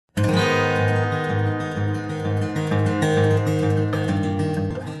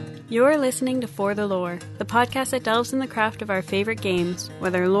You're listening to For the Lore, the podcast that delves in the craft of our favorite games,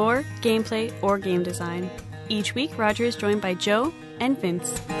 whether lore, gameplay, or game design. Each week, Roger is joined by Joe and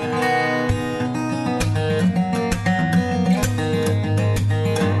Vince.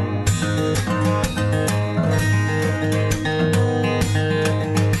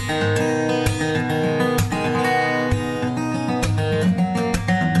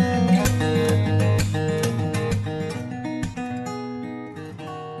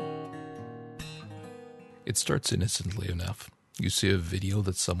 It starts innocently enough. You see a video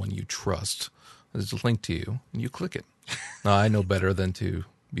that someone you trust is linked to you, and you click it. Now, I know better than to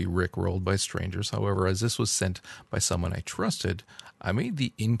be rickrolled by strangers. However, as this was sent by someone I trusted, I made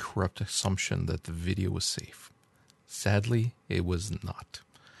the incorrupt assumption that the video was safe. Sadly, it was not.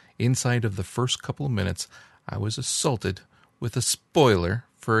 Inside of the first couple of minutes, I was assaulted with a spoiler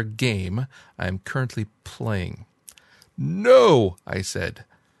for a game I am currently playing. "No," I said,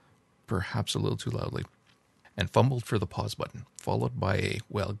 perhaps a little too loudly, and fumbled for the pause button, followed by a,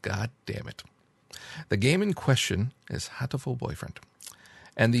 well, god damn it. The game in question is Hatoful Boyfriend,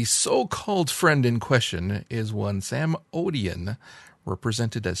 and the so-called friend in question is one Sam Odian,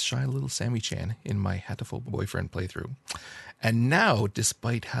 represented as Shy Little Sammy Chan in my Hatoful Boyfriend playthrough. And now,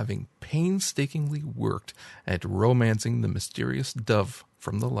 despite having painstakingly worked at romancing the mysterious dove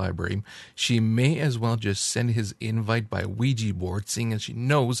from the library, she may as well just send his invite by Ouija board, seeing as she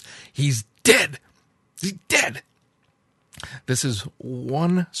knows he's dead. He's dead. This is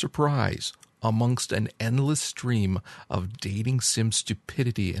one surprise amongst an endless stream of dating sim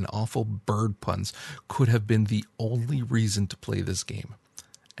stupidity and awful bird puns could have been the only reason to play this game.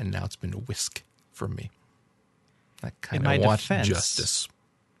 And now it's been a whisk from me. I kind of want justice.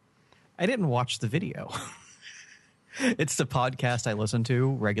 I didn't watch the video. It's the podcast I listen to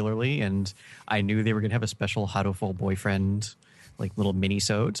regularly, and I knew they were going to have a special Hatoful Boyfriend, like little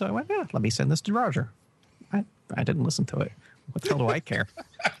mini-sode, so I went, yeah, let me send this to Roger. I didn't listen to it. What the hell do I care?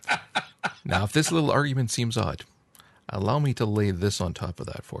 Now, if this little argument seems odd, allow me to lay this on top of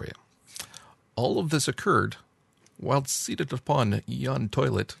that for you. All of this occurred while seated upon yon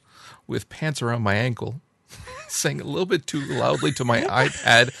toilet with pants around my ankle, saying a little bit too loudly to my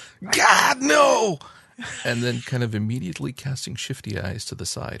iPad, "God, no!" And then kind of immediately casting shifty eyes to the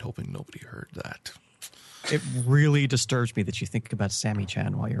side, hoping nobody heard that. It really disturbs me that you think about Sammy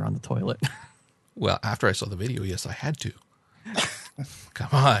Chan while you're on the toilet. Well, after I saw the video, yes, I had to. Come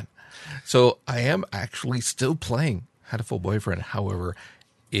on. So I am actually still playing Hatoful Boyfriend. However,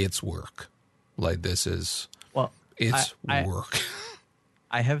 it's work. Like, this is, it's work.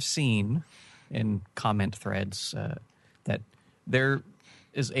 I have seen in comment threads that there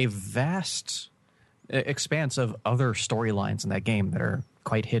is a vast expanse of other storylines in that game that are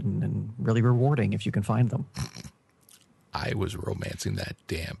quite hidden and really rewarding if you can find them. I was romancing that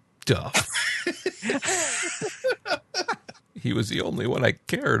damn dove. He was the only one I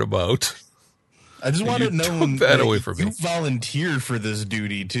cared about. I just want to know took that away from me. You volunteered for this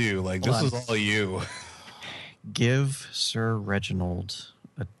duty too. Like, this is all you. Give Sir Reginald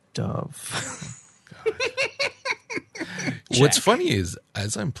a dove. What's funny is,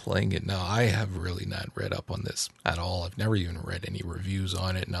 as I'm playing it now, I have really not read up on this at all. I've never even read any reviews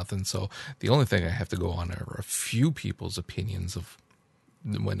on it, nothing. So the only thing I have to go on are a few people's opinions of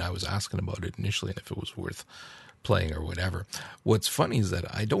when I was asking about it initially and if it was worth playing or whatever. What's funny is that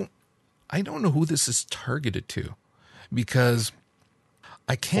I don't know who this is targeted to, because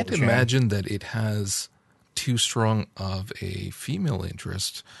I can't imagine that it has too strong of a female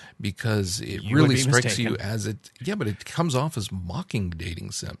interest, because it really strikes you as but it comes off as mocking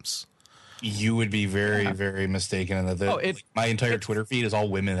dating sims. You would be very, very mistaken in that. My entire Twitter feed is all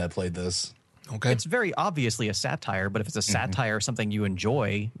women that played this. Okay. It's very obviously a satire, but if it's a satire or something you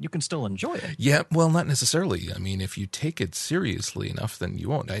enjoy, you can still enjoy it. Yeah, well, not necessarily. I mean, if you take it seriously enough, then you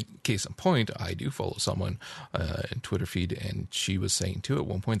won't. Case in point, I do follow someone in Twitter feed, and she was saying, too, at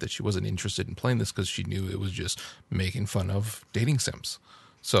one point that she wasn't interested in playing this because she knew it was just making fun of dating sims.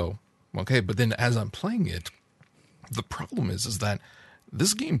 So, okay, but then as I'm playing it, the problem is that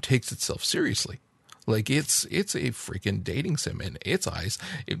this game takes itself seriously. Like, it's a freaking dating sim in its eyes.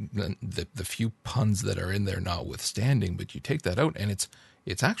 The few puns that are in there notwithstanding, but you take that out, and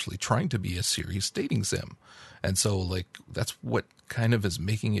it's actually trying to be a serious dating sim. And so, like, that's what kind of is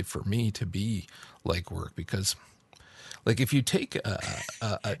making it for me to be like work, because, like, if you take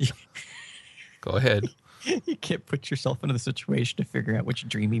go ahead. You can't put yourself into the situation to figure out which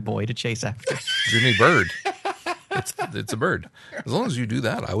dreamy boy to chase after. Dreamy bird. It's a bird. As long as you do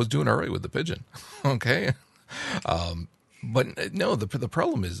that, I was doing all right with the pigeon. Okay. But no, the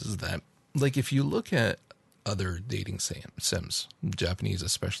problem is that, like, if you look at other dating sims, Japanese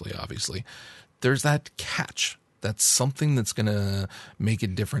especially, obviously, there's that catch. That's something that's going to make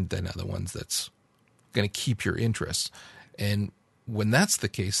it different than other ones, that's going to keep your interest. And when that's the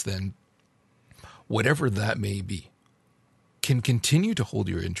case, then whatever that may be can continue to hold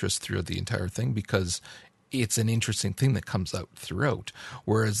your interest throughout the entire thing, because it's an interesting thing that comes out throughout.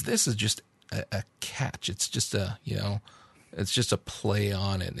 Whereas this is just a catch. It's just it's just a play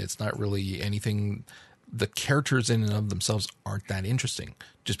on it. It's not really anything. The characters in and of themselves aren't that interesting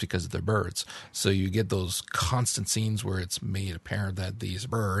just because they're birds. So you get those constant scenes where it's made apparent that these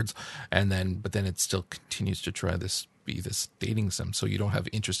birds, but then it still continues to try be this dating sim. So you don't have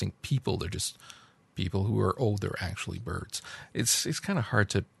interesting people. They're just people who are, they're actually birds. It's kind of hard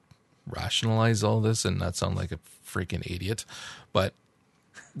to rationalize all this and not sound like a freaking idiot, but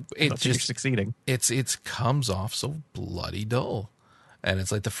it just succeeding. It comes off so bloody dull. And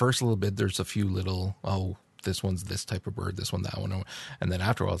it's like the first little bit, there's a few little, this one's this type of bird, this one, that one. And then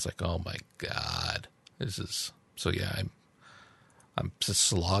after a while, it's like, oh my God, this is, so yeah, I'm just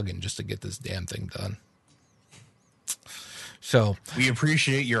slogging just to get this damn thing done. So we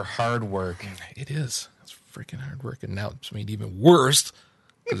appreciate your hard work. It is. It's freaking hard work. And now it's made even worse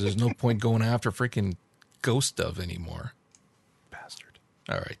because there's no point going after freaking Ghost Dove anymore. Bastard.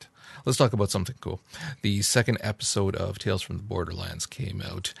 All right. Let's talk about something cool. The second episode of Tales from the Borderlands came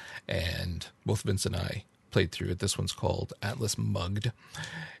out, and both Vince and I played through it. This one's called Atlas Mugged.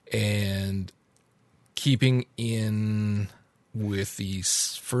 And keeping in with the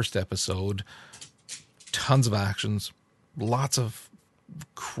first episode, tons of actions, lots of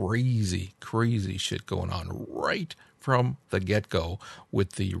crazy shit going on right from the get-go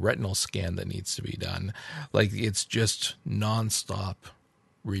with the retinal scan that needs to be done. Like, it's just nonstop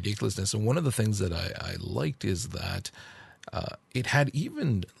ridiculousness. And one of the things that I liked is that it had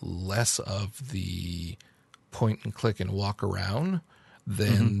even less of the point and click and walk around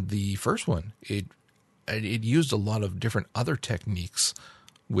than the first one. It used a lot of different other techniques,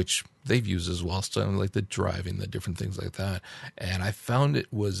 which they've used as well, so like the driving, the different things like that. And I found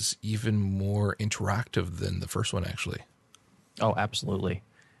it was even more interactive than the first one, actually. Oh, absolutely.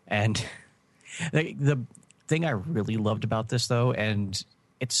 And the thing I really loved about this, though, and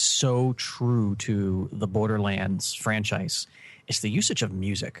it's so true to the Borderlands franchise, is the usage of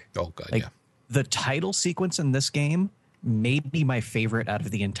music. Oh, God, like, yeah. The title sequence in this game may be my favorite out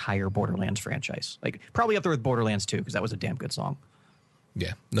of the entire Borderlands franchise. Like, probably up there with Borderlands 2, because that was a damn good song.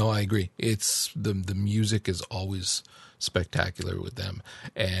 Yeah, no, I agree. It's the music is always spectacular with them,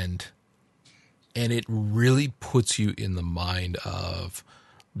 and it really puts you in the mind of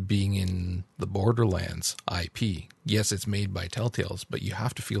being in the Borderlands IP. Yes, it's made by Telltales, but you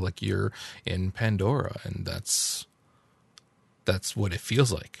have to feel like you're in Pandora, and that's what it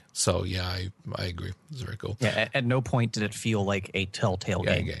feels like. So yeah, I agree. It's very cool. Yeah, at no point did it feel like a Telltale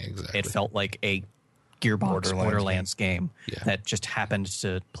game. Yeah, exactly. It felt like a Gearbox Borderlands game that just happened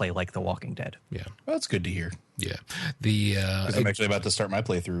to play like The Walking Dead. Yeah, well, that's good to hear. Yeah, I'm actually about to start my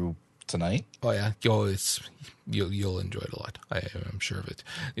playthrough tonight. Oh yeah, you'll enjoy it a lot. I'm sure of it.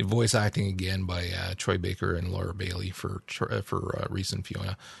 The voice acting again by Troy Baker and Laura Bailey for Reese and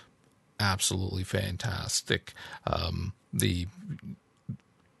Fiona, absolutely fantastic. The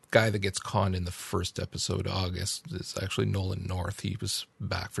guy that gets conned in the first episode, August, is actually Nolan North. He was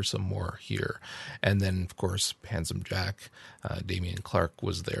back for some more here. And then, of course, Handsome Jack, Damian Clark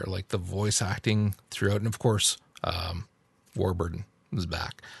was there. Like, the voice acting throughout. And, of course, Warburton was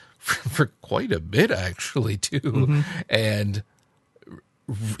back for quite a bit, actually, too. And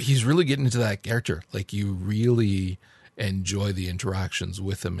he's really getting into that character. Like, you really enjoy the interactions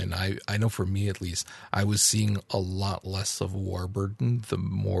with him, and I know for me at least, I was seeing a lot less of Warburton the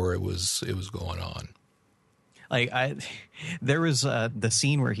more it was going on. Like, there was the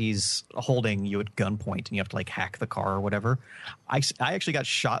scene where he's holding you at gunpoint and you have to like hack the car or whatever. I actually got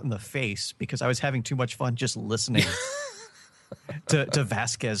shot in the face because I was having too much fun just listening to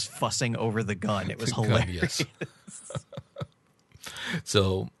Vasquez fussing over the gun. It was hilarious. Yes.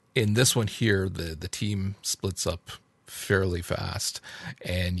 So in this one here, the team splits up fairly fast,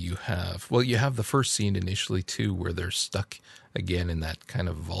 and you have the first scene initially too, where they're stuck again in that kind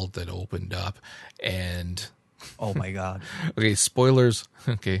of vault that opened up, and oh my God. Okay, spoilers.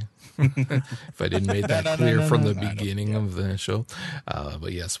 Okay. If I didn't make that clear from the beginning of the show.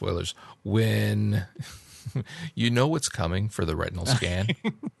 But yeah, spoilers. When you know what's coming for the retinal scan,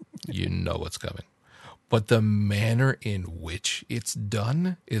 you know what's coming. But the manner in which it's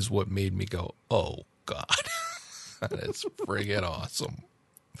done is what made me go, oh God. That's friggin' awesome.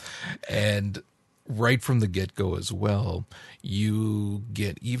 And right from the get-go as well, you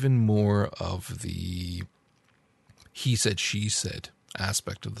get even more of the he said, she said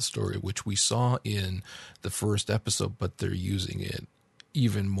aspect of the story, which we saw in the first episode, but they're using it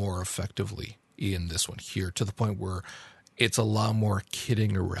even more effectively in this one here, to the point where it's a lot more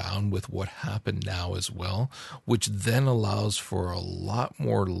kidding around with what happened now as well, which then allows for a lot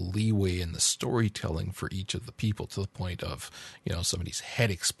more leeway in the storytelling for each of the people, to the point of, somebody's head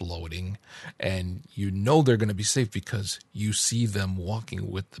exploding and they're going to be safe because you see them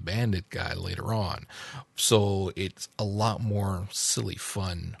walking with the bandit guy later on. So it's a lot more silly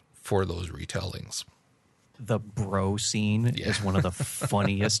fun for those retellings. The bro scene is one of the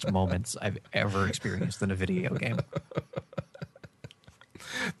funniest moments I've ever experienced in a video game.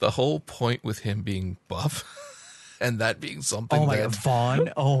 The whole point with him being buff and that being something. Oh my God,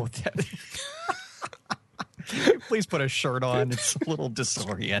 Vaughn. Oh, please put a shirt on. It's a little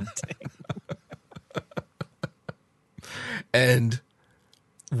disorienting. And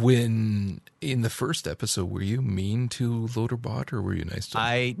when in the first episode, were you mean to Loaderbot or were you nice to him?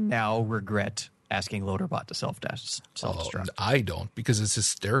 I now regret asking Loaderbot to self-destruct. Oh, I don't, because it's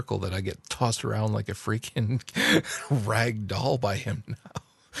hysterical that I get tossed around like a freaking rag doll by him now.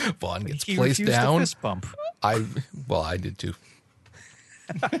 Vaughn gets placed down. To fist bump. I did too.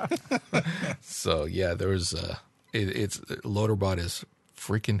 So yeah, there was it's Loaderbot is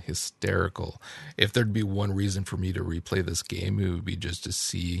freaking hysterical. If there'd be one reason for me to replay this game, it would be just to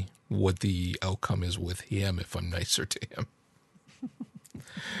see what the outcome is with him if I'm nicer to him.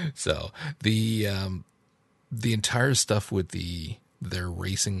 So the entire stuff with their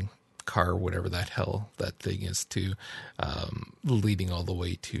racing car, whatever that thing is, to leading all the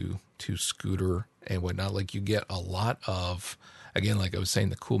way to Scooter and whatnot, like you get a lot of, again, like I was saying,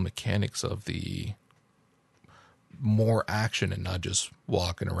 the cool mechanics of the more action and not just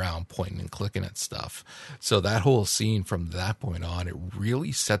walking around pointing and clicking at stuff. So that whole scene from that point on, it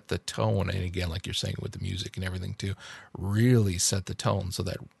really set the tone. And again, like you're saying with the music and everything too, really set the tone, so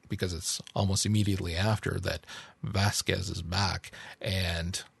that because it's almost immediately after that Vasquez is back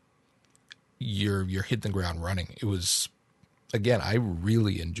and you're hitting the ground running. It was, again, I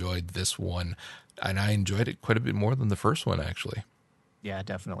really enjoyed this one, and I enjoyed it quite a bit more than the first one, actually. Yeah,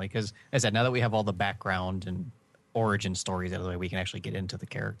 definitely. Because as I said, now that we have all the background and origin stories out of the way, we can actually get into the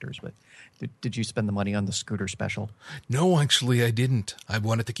characters. But did you spend the money on the Scooter special? No, actually I didn't. I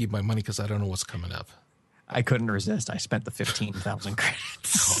wanted to keep my money because I don't know what's coming up. I couldn't resist. I spent the 15,000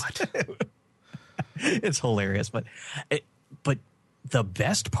 credits. God. It's hilarious. But the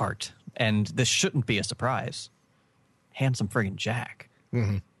best part, and this shouldn't be a surprise, handsome friggin' Jack.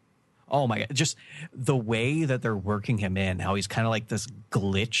 Mm-hmm. Oh my God. Just the way that they're working him in, how he's kind of like this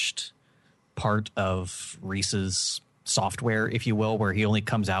glitched part of Reese's software, if you will, where he only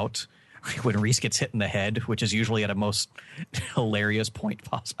comes out when Reese gets hit in the head, which is usually at a most hilarious point.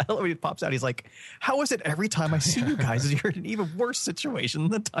 I love when he pops out. He's like, how is it every time I see you guys, you're in an even worse situation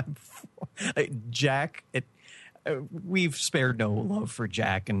than the time before? Jack, we've spared no love for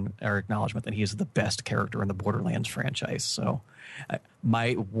Jack and our acknowledgement that he is the best character in the Borderlands franchise. So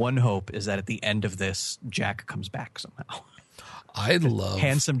my one hope is that at the end of this, Jack comes back somehow.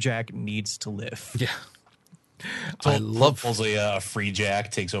 Handsome Jack needs to live. Yeah. I love a free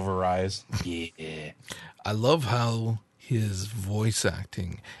Jack takes over Rise. Yeah. I love how his voice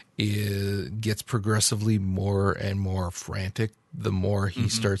acting gets progressively more and more frantic the more he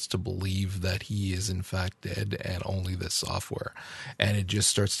starts to believe that he is in fact dead and only this software. And it just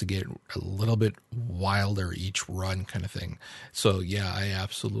starts to get a little bit wilder each run kind of thing. So yeah, I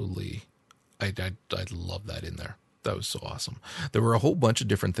love that in there. That was so awesome. There were a whole bunch of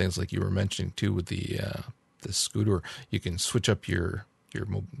different things, like you were mentioning too, with the Scooter. You can switch up your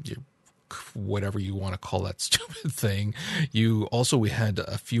whatever you want to call that stupid thing. We had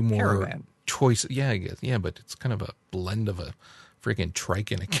a few more Caravan. Choices. Yeah, I guess. Yeah, but it's kind of a blend of a freaking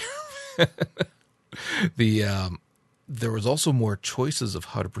trike and a caravan. There was also more choices of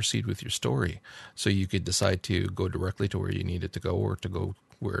how to proceed with your story. So you could decide to go directly to where you needed to go, or to go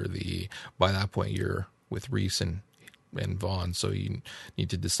where by that point you're with Reese and Vaughn. So you need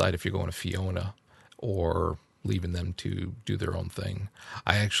to decide if you're going to Fiona or leaving them to do their own thing.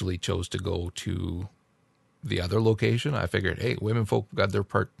 I actually chose to go to the other location. I figured, hey, women folk got their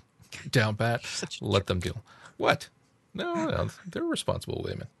part down pat. Let them deal. What? No, they're responsible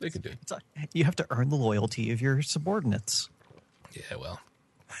women. They can do it. You have to earn the loyalty of your subordinates. Yeah, well.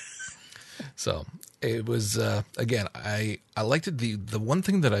 So it was, again, I liked it. The one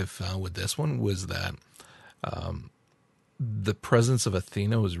thing that I found with this one was that the presence of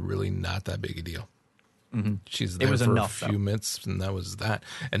Athena was really not that big a deal. Mm-hmm. She's there for a few minutes, and that was that.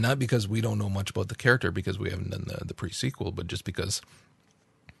 And not because we don't know much about the character, because we haven't done the pre-sequel, but just because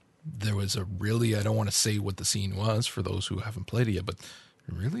there was a really, I don't want to say what the scene was for those who haven't played it yet, but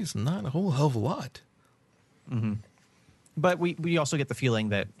it really is not a whole hell of a lot. Mm-hmm. But we also get the feeling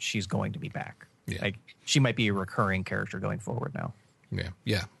that she's going to be back. Yeah. Like she might be a recurring character going forward now.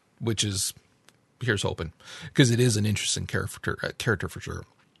 Yeah. Which is, here's hoping, because it is an interesting character for sure.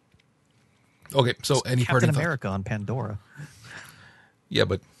 Okay, so it's any Captain America on Pandora. Yeah,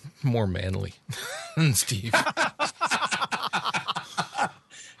 but more manly than Steve.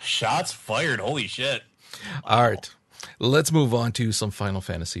 Shots fired. Holy shit. All right. Let's move on to some Final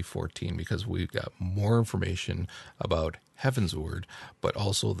Fantasy XIV because we've got more information about Heavensward, but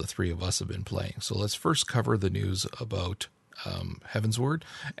also the three of us have been playing. So let's first cover the news about Heavensward,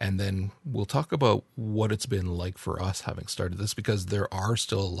 and then we'll talk about what it's been like for us having started this, because there are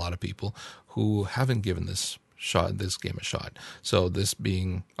still a lot of people who haven't given this game a shot. So this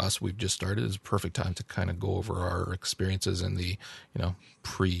being us, we've just started, is a perfect time to kind of go over our experiences in the,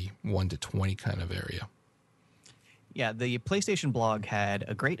 pre 1 to 20 kind of area. Yeah, the PlayStation blog had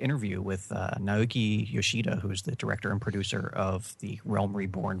a great interview with Naoki Yoshida, who's the director and producer of the Realm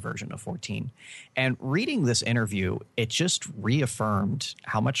Reborn version of 14. And reading this interview, it just reaffirmed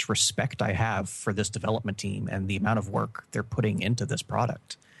how much respect I have for this development team and the amount of work they're putting into this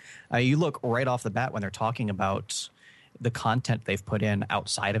product. You look right off the bat when they're talking about the content they've put in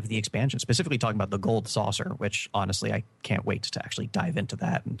outside of the expansion, specifically talking about the Gold Saucer, which honestly, I can't wait to actually dive into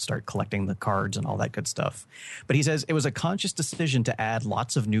that and start collecting the cards and all that good stuff. But he says it was a conscious decision to add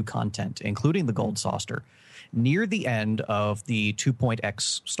lots of new content, including the Gold Saucer, near the end of the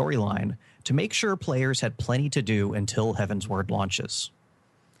 2.x storyline to make sure players had plenty to do until Heavensward launches.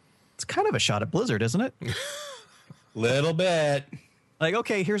 It's kind of a shot at Blizzard, isn't it? Little bit. Like,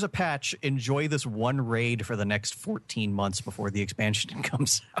 okay, here's a patch. Enjoy this one raid for the next 14 months before the expansion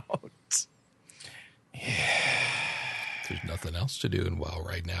comes out. Yeah. There's nothing else to do in WoW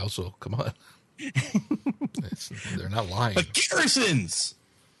right now, so come on. They're not lying. But garrisons!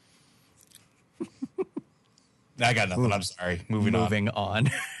 I got nothing. I'm sorry. Moving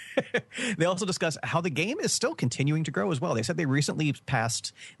on. They also discuss how the game is still continuing to grow as well. They said they recently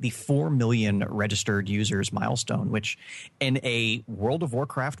passed the 4 million registered users milestone, which in a World of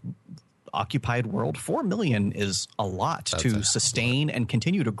Warcraft occupied world, 4 million is a lot to sustain and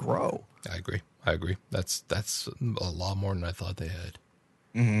continue to grow. I agree. That's a lot more than I thought they had.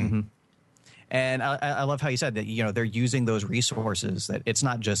 Mm-hmm. Mm-hmm. And I love how you said that, they're using those resources, that it's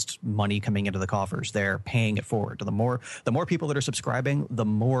not just money coming into the coffers. They're paying it forward. The more people that are subscribing, the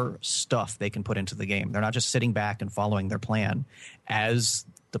more stuff they can put into the game. They're not just sitting back and following their plan. As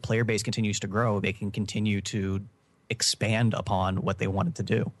the player base continues to grow, they can continue to expand upon what they wanted to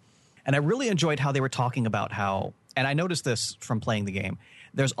do. And I really enjoyed how they were talking about how, and I noticed this from playing the game,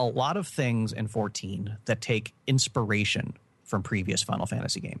 there's a lot of things in 14 that take inspiration from previous Final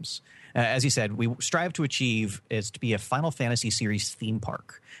Fantasy games. As he said, we strive to achieve is to be a Final Fantasy series theme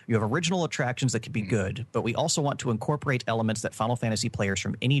park. You have original attractions that can be good, but we also want to incorporate elements that Final Fantasy players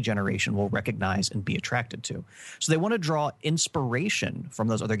from any generation will recognize and be attracted to. So they want to draw inspiration from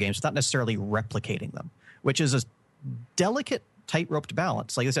those other games without necessarily replicating them, which is a delicate, tight-roped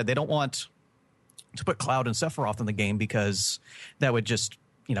balance. Like I said, they don't want to put Cloud and Sephiroth in the game because that would just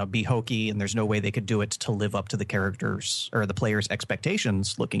be hokey, and there's no way they could do it to live up to the characters or the players'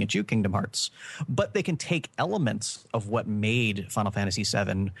 expectations looking at you, Kingdom Hearts. But they can take elements of what made Final Fantasy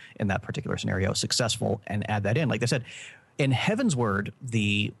VII in that particular scenario successful and add that in. Like they said, in Heavensward,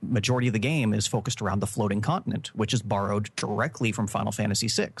 the majority of the game is focused around the floating continent, which is borrowed directly from Final Fantasy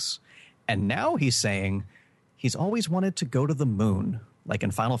VI. And now he's saying he's always wanted to go to the moon, like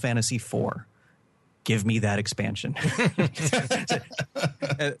in Final Fantasy IV. Give me that expansion.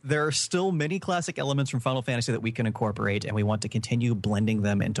 There are still many classic elements from Final Fantasy that we can incorporate, and we want to continue blending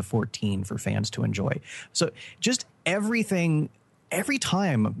them into 14 for fans to enjoy. So just every time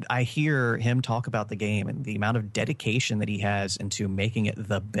I hear him talk about the game and the amount of dedication that he has into making it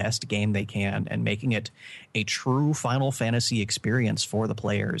the best game they can and making it a true Final Fantasy experience for the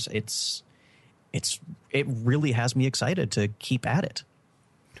players, it really has me excited to keep at it.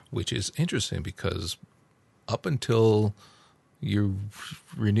 Which is interesting because up until you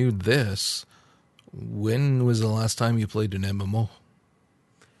renewed this, when was the last time you played an MMO?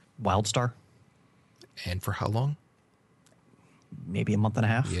 WildStar. And for how long? Maybe a month and a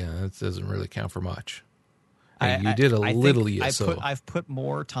half. Yeah, that doesn't really count for much. You did a little ESO. I've put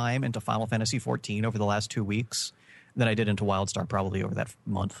more time into Final Fantasy XIV over the last 2 weeks than I did into WildStar probably over that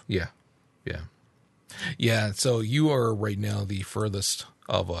month. Yeah. So you are right now the furthest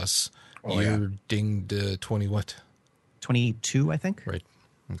of us. You're dinged 20 what? 22, I think. Right.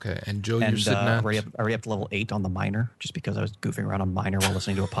 Okay, and Joe, you're sitting at... already up to level 8 on the miner, just because I was goofing around on miner while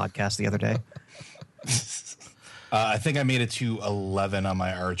listening to a podcast the other day. I think I made it to 11 on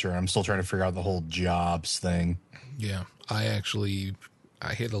my archer. I'm still trying to figure out the whole jobs thing. Yeah, I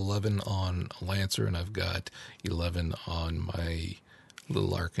hit 11 on Lancer, and I've got 11 on my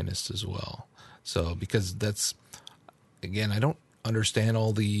little Arcanist as well. So, because that's, again, I don't understand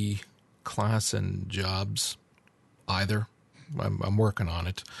all the class and jobs either. I'm working on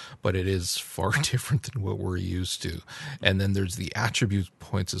it, but it is far different than what we're used to. And then there's the attribute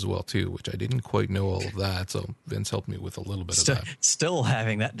points as well, too, which I didn't quite know all of that. So Vince helped me with a little bit of that. Still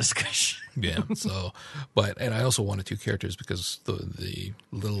having that discussion. Yeah. So, and I also wanted 2 characters because the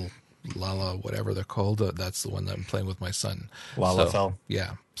little Lala, whatever they're called, that's the one that I'm playing with my son. Lalafell.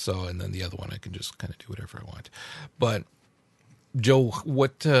 Yeah. So, and then the other one, I can just kind of do whatever I want. But Joe,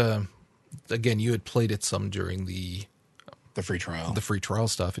 what, again, you had played it some during the free trial. The free trial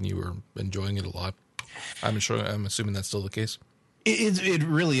stuff, and you were enjoying it a lot. I'm assuming that's still the case. It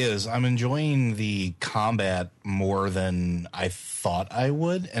really is. I'm enjoying the combat more than I thought I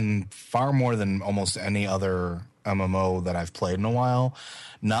would, and far more than almost any other MMO that I've played in a while.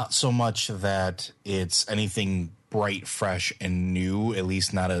 Not so much that it's anything bright, fresh, and new, at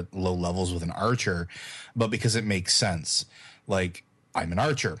least not at low levels with an archer, but because it makes sense. Like, I'm an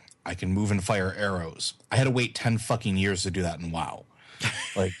archer. I can move and fire arrows. I had to wait 10 fucking years to do that in WoW.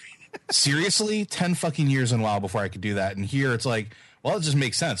 Like, seriously? 10 fucking years in WoW before I could do that. And here it's like, well, it just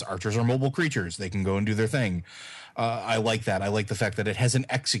makes sense. Archers are mobile creatures. They can go and do their thing. I like that. I like the fact that it has an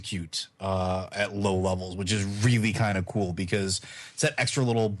execute at low levels, which is really kind of cool because it's that extra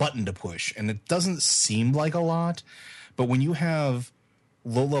little button to push. And it doesn't seem like a lot, but when you have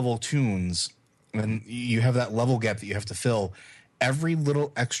low-level tunes and you have that level gap that you have to fill, every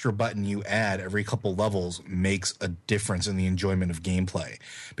little extra button you add every couple levels makes a difference in the enjoyment of gameplay.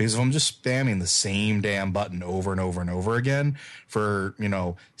 Because if I'm just spamming the same damn button over and over and over again for,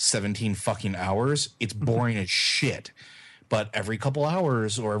 17 fucking hours, it's boring as shit. But every couple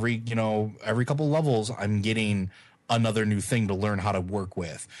hours or every couple levels, I'm getting another new thing to learn how to work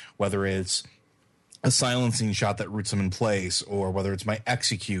with, whether it's a silencing shot that roots them in place, or whether it's my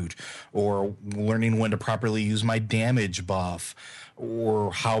execute, or learning when to properly use my damage buff,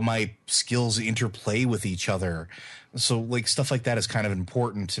 or how my skills interplay with each other. So like stuff like that is kind of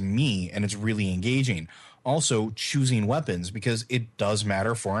important to me, and it's really engaging. Also, choosing weapons, because it does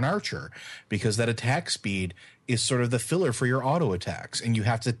matter for an archer, because that attack speed is sort of the filler for your auto attacks, and you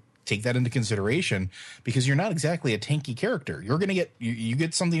have to take that into consideration because you're not exactly a tanky character. You're going to get, you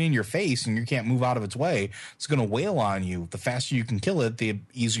get something in your face and you can't move out of its way. It's going to wail on you. The faster you can kill it, the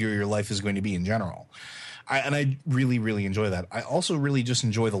easier your life is going to be in general. I really, really enjoy that. I also really just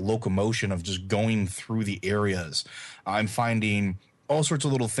enjoy the locomotion of just going through the areas. I'm finding all sorts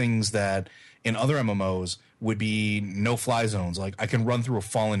of little things that in other MMOs would be no-fly zones. Like I can run through a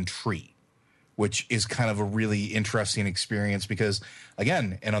fallen tree, which is kind of a really interesting experience because,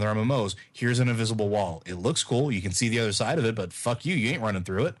 again, in other MMOs, here's an invisible wall. It looks cool. You can see the other side of it, but fuck you. You ain't running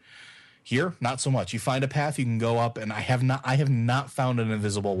through it. Here, not so much. You find a path, you can go up, and I have not found an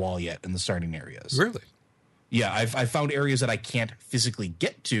invisible wall yet in the starting areas. Really? Yeah, I've found areas that I can't physically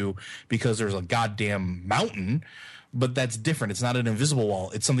get to because there's a goddamn mountain, but that's different. It's not an invisible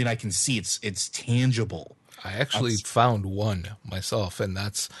wall. It's something I can see. It's tangible. I actually found one myself, and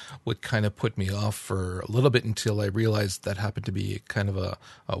that's what kind of put me off for a little bit until I realized that happened to be kind of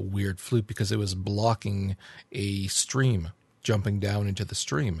a weird fluke because it was blocking a stream, jumping down into the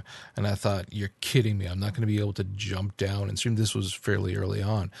stream. And I thought, you're kidding me. I'm not going to be able to jump down and stream. This was fairly early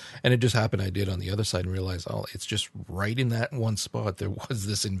on. And it just happened I did on the other side and realized, oh, it's just right in that one spot. There was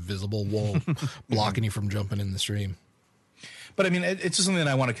this invisible wall blocking you from jumping in the stream. But I mean, it's just something that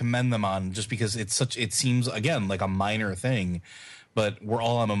I want to commend them on just because it seems, again, like a minor thing, but we're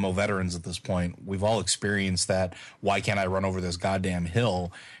all MMO veterans at this point. We've all experienced that. Why can't I run over this goddamn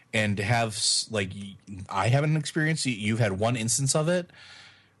hill? And to have, like, I haven't experienced, you've had one instance of it.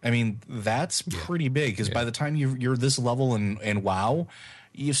 I mean, that's pretty big because by the time you're this level in WoW,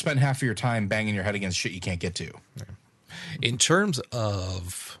 you've spent half of your time banging your head against shit you can't get to. Yeah. In terms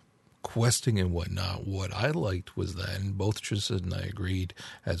of questing and whatnot, what I liked was that, and both Tristan and I agreed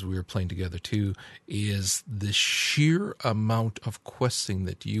as we were playing together too, is the sheer amount of questing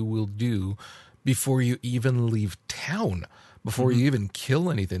that you will do before you even leave town, before you even kill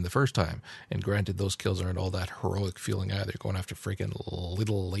anything the first time. And granted, those kills aren't all that heroic feeling either, going after freaking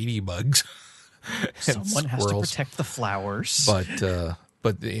little ladybugs. Someone has to protect the flowers.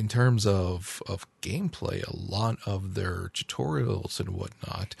 But in terms of gameplay, a lot of their tutorials and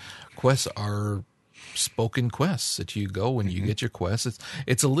whatnot, quests are spoken quests that you go and you get your quests.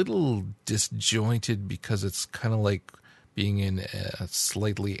 It's a little disjointed because it's kind of like being in a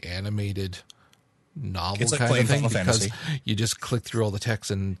slightly animated novel It's like kind of playing thing, Final because Fantasy. you just click through all the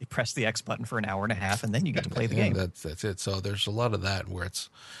text and You press the X button for an hour and a half, and then you get to play the yeah, game. that's it. So there's a lot of that where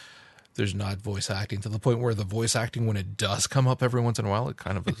there's not voice acting, to the point where the voice acting, when it does come up every once in a while, it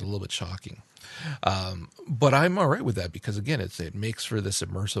kind of is a little bit shocking. But I'm all right with that because, again, it makes for this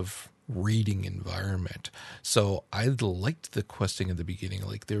immersive reading environment. So I liked the questing in the beginning.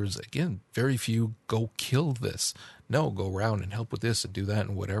 Like, there was, again, very few go kill this. No, go around and help with this and do that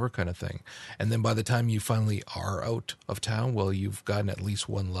and whatever kind of thing. And then by the time you finally are out of town, well, you've gotten at least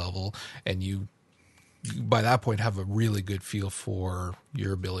one level, and you by that point have a really good feel for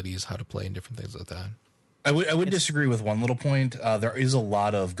your abilities, how to play, and different things like that. I would disagree with one little point. There is a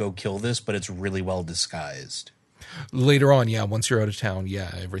lot of go kill this, but it's really well disguised. Later on, yeah, once you're out of town, yeah,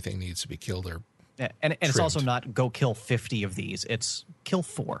 everything needs to be killed or Yeah, and it's also trimmed. not go kill 50 of these. It's kill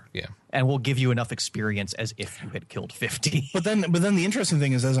 4. Yeah. And we'll give you enough experience as if you had killed 50. But then the interesting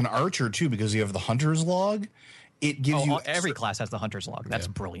thing is, as an archer too, because you have the hunter's log, it gives you Every class has the hunter's log. That's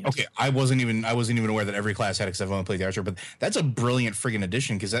brilliant. Okay, I wasn't even aware that every class had it because I've only played the archer, but that's a brilliant friggin'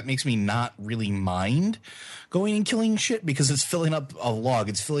 addition because that makes me not really mind going and killing shit because it's filling up a log.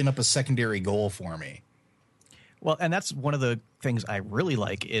 It's filling up a secondary goal for me. Well, and that's one of the things I really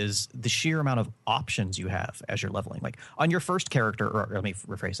like is the sheer amount of options you have as you're leveling. Like on your first character, or let me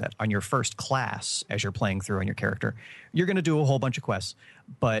rephrase that, on your first class as you're playing through on your character, you're going to do a whole bunch of quests,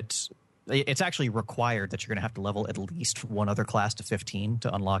 but it's actually required that you're going to have to level at least one other class to 15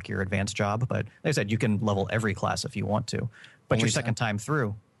 to unlock your advanced job. But like I said, you can level every class if you want to. But Only your second time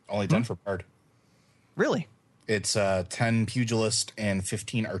through, Only 10 for bard. really? It's 10 pugilist and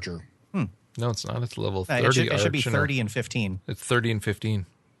 15 archer. No, it's not. It's level 30 It should be archer. 30 and 15. It's 30 and 15.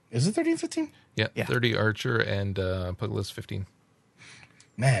 Is it 30 and 15? Yeah, Yeah. 30 archer and Pugilist 15.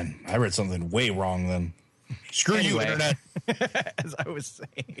 Man, I read something way wrong then. Screw you, Anyway. internet. As I was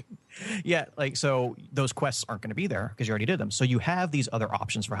saying. Yeah, like, so those quests aren't going to be there because you already did them. So you have these other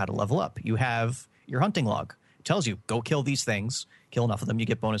options for how to level up. You have your hunting log. It tells you, go kill these things, kill enough of them, you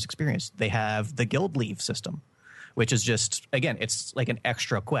get bonus experience. They have the guild leave system, which is just, again, it's like an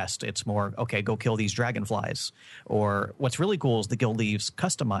extra quest. It's more, okay, go kill these dragonflies. Or what's really cool is the guild leaves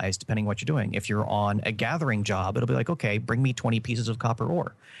customized depending on what you're doing. If you're on a gathering job, it'll be like, okay, bring me 20 pieces of copper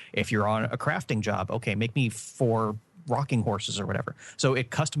ore. If you're on a crafting job, okay, make me 4 rocking horses or whatever. So it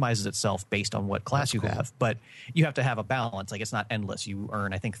customizes itself based on what class you have. But you have to have a balance. Like, it's not endless. You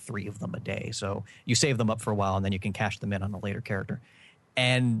earn, I think, 3 of them a day. So you save them up for a while, and then you can cash them in on a later character.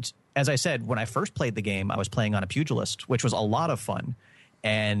 And as I said, when I first played the game, I was playing on a pugilist, which was a lot of fun.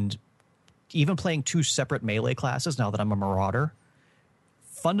 And even playing 2 separate melee classes, now that I'm a marauder,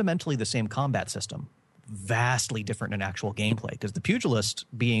 fundamentally the same combat system, vastly different in actual gameplay. Because the pugilist,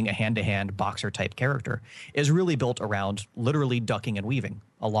 being a hand-to-hand boxer-type character, is really built around literally ducking and weaving.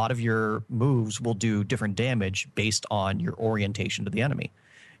 A lot of your moves will do different damage based on your orientation to the enemy.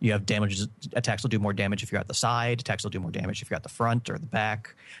 You have attacks will do more damage if you're at the side. Attacks will do more damage if you're at the front or the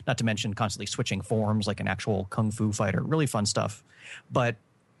back. Not to mention constantly switching forms like an actual kung fu fighter. Really fun stuff. But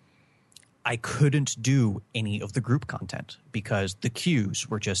I couldn't do any of the group content because the queues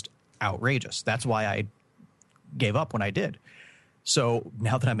were just outrageous. That's why I gave up when I did. So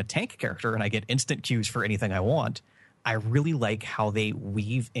now that I'm a tank character and I get instant queues for anything I want, I really like how they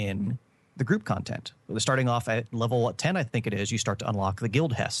weave in the group content. Starting off at level 10, I think it is, you start to unlock the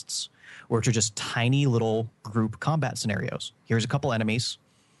guild hests, which are just tiny little group combat scenarios. Here's a couple enemies,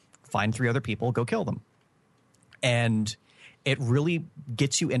 find 3 other people, go kill them. And it really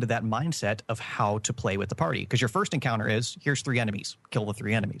gets you into that mindset of how to play with the party. Because your first encounter is, here's 3 enemies, kill the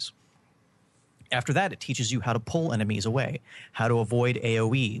 3 enemies. After that, it teaches you how to pull enemies away, how to avoid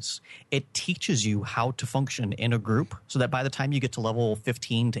AoEs. It teaches you how to function in a group so that by the time you get to level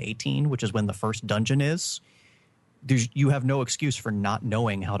 15 to 18, which is when the first dungeon is, you have no excuse for not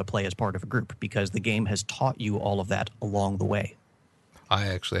knowing how to play as part of a group because the game has taught you all of that along the way. I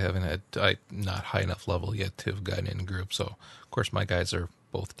actually haven't had not high enough level yet to have gotten in a group. So, of course, my guys are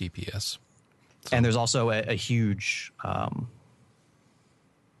both DPS. So. And there's also a huge...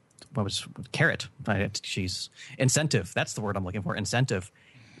 carrot? She's incentive. That's the word I'm looking for. Incentive.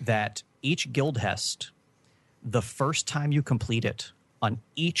 That each guild hest, the first time you complete it on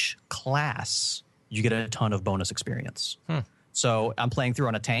each class, you get a ton of bonus experience. So I'm playing through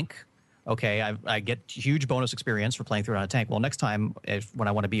on a tank. Okay, I get huge bonus experience for playing through it on a tank. Well, next time, when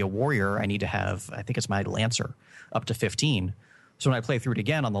I want to be a warrior, I need to have, I think it's my Lancer, up to 15. So when I play through it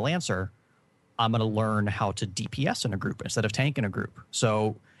again on the Lancer, I'm going to learn how to DPS in a group instead of tank in a group.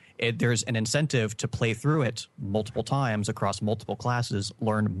 So there's an incentive to play through it multiple times across multiple classes,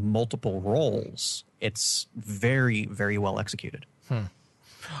 learn multiple roles. It's very, very well executed.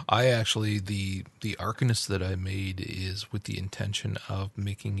 I actually, the Arcanist that I made is with the intention of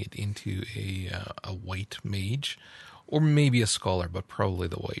making it into a white mage, or maybe a scholar, but probably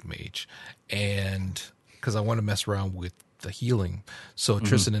the white mage. And because I want to mess around with the healing. So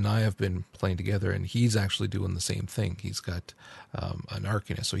Tristan and I have been playing together, and he's actually doing the same thing. He's got an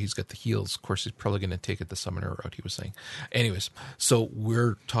Arcanist, so he's got the heals. Of course, he's probably going to take it the summoner route, he was saying. Anyways, so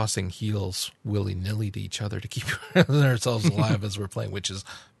we're tossing heals willy-nilly to each other to keep ourselves alive as we're playing, which is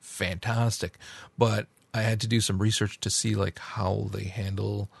fantastic. But I had to do some research to see like how they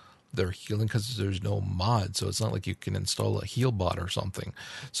handle their healing, because there's no mod, so it's not like you can install a heal bot or something.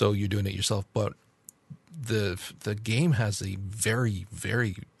 So you're doing it yourself. But the game has a very,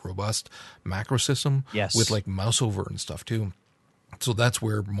 very robust macro system, Yes, with like mouse over and stuff too. So that's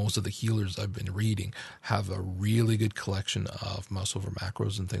where most of the healers I've been reading have a really good collection of mouse over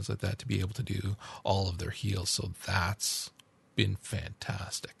macros and things like that to be able to do all of their heals. So that's been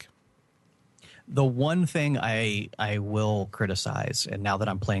fantastic. The one thing I will criticize, and now that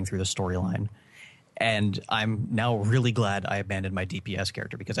I'm playing through the storyline, and I'm now really glad I abandoned my DPS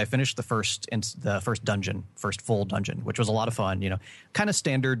character, because I finished the first full dungeon, which was a lot of fun. Kind of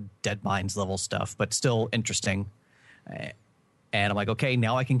standard Dead Mines level stuff, but still interesting. And I'm like, okay,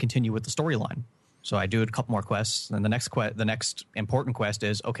 now I can continue with the storyline. So I do a couple more quests, and the next important quest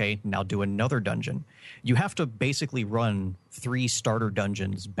is, okay, now do another dungeon. You have to basically run 3 starter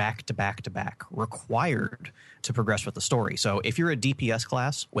dungeons back to back to back, required to progress with the story. So if you're a DPS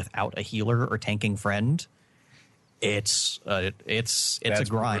class without a healer or tanking friend, it's a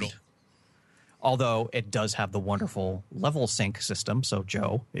grind. Brutal. Although it does have the wonderful level sync system. So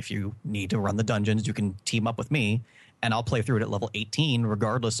Joe, if you need to run the dungeons, you can team up with me, and I'll play through it at level 18,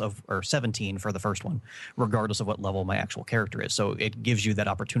 or 17 for the first one, regardless of what level my actual character is. So it gives you that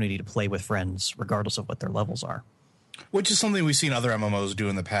opportunity to play with friends, regardless of what their levels are. Which is something we've seen other MMOs do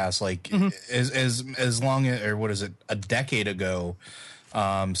in the past. Like as long as, or what is it, a decade ago,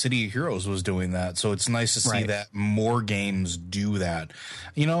 City of Heroes was doing that. So it's nice to see that more games do that.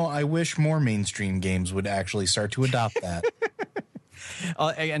 I wish more mainstream games would actually start to adopt that.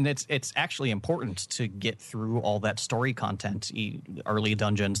 And it's actually important to get through all that story content, early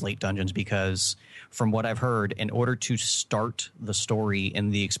dungeons, late dungeons, because from what I've heard, in order to start the story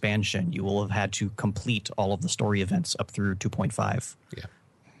in the expansion, you will have had to complete all of the story events up through 2.5. Yeah.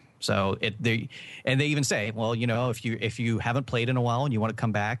 So they even say, well, if you haven't played in a while and you want to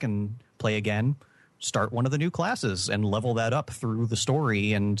come back and play again, start one of the new classes and level that up through the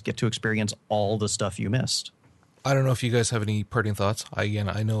story and get to experience all the stuff you missed. I don't know if you guys have any parting thoughts. I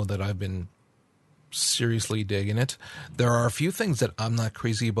know that I've been seriously digging it. There are a few things that I'm not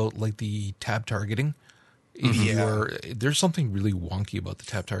crazy about, like the tab targeting. There's something really wonky about the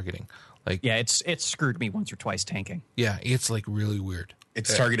tab targeting. Like, yeah, it's screwed me once or twice tanking. Yeah, it's like really weird.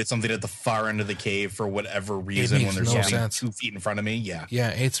 It's targeted something at the far end of the cave for whatever reason when there's something 2 feet in front of me. Yeah,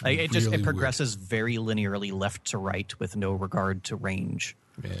 it's like, really it progresses very linearly left to right with no regard to range.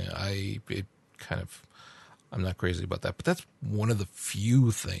 Yeah, I'm not crazy about that, but that's one of the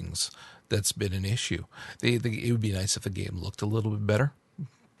few things that's been an issue. It would be nice if the game looked a little bit better,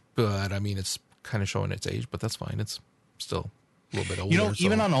 but I mean, it's kind of showing its age, but that's fine. It's still a little bit older.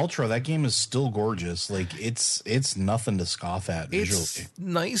 Even on Ultra, that game is still gorgeous. Like it's nothing to scoff at visually. It's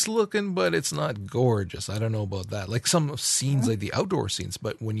nice looking, but it's not gorgeous. I don't know about that. Like some scenes, like the outdoor scenes,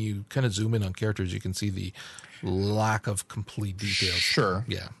 but when you kind of zoom in on characters, you can see the lack of complete details. Sure.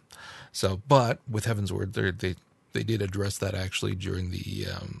 Yeah. So, but with Heaven's Word, they did address that actually during the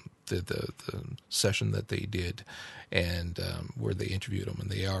session that they did, and where they interviewed them,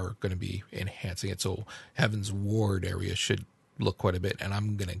 and they are going to be enhancing it. So Heaven's Ward area should look quite a bit, and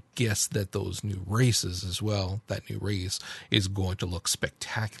I'm going to guess that those new races as well, that new race is going to look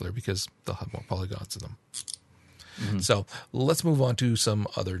spectacular because they'll have more polygons in them. Mm-hmm. So let's move on to some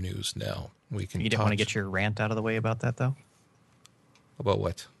other news now. You didn't want to get your rant out of the way about that, though? About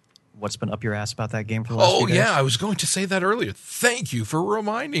what? What's been up your ass about that game for the last few days? Yeah, I was going to say that earlier. Thank you for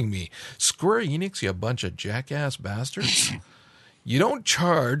reminding me. Square Enix, you bunch of jackass bastards. You don't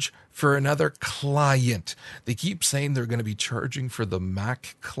charge for another client. They keep saying they're going to be charging for the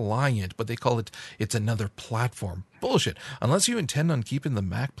Mac client, but they call it's another platform. Bullshit. Unless you intend on keeping the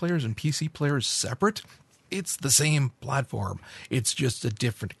Mac players and PC players separate, it's the same platform. It's just a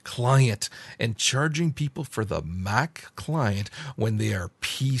different client. And charging people for the Mac client when they are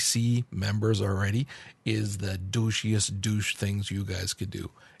PC members already is the douchiest douche things you guys could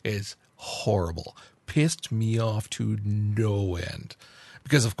do. It's horrible. Pissed me off to no end.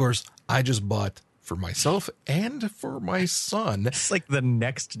 because of course I just bought for myself and for my son. It's like the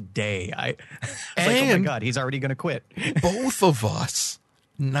next day. I was like, oh my And- God, he's already going to quit. Both of us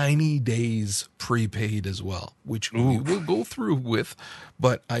 90 days prepaid as well, which we will go through with.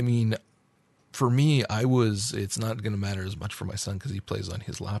 But I mean, for me, it's not going to matter as much for my son because he plays on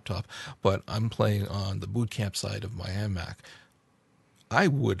his laptop, but I'm playing on the boot camp side of my iMac. I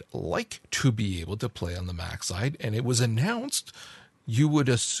would like to be able to play on the Mac side, and it was announced. You would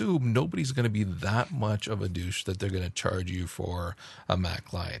assume nobody's going to be that much of a douche that they're going to charge you for a Mac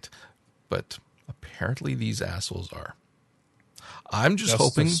client. But apparently these assholes are. I'm just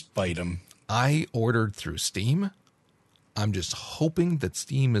hoping. to spite him. I ordered through Steam. I'm just hoping that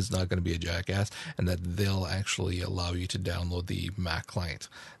Steam is not going to be a jackass and that they'll actually allow you to download the Mac client.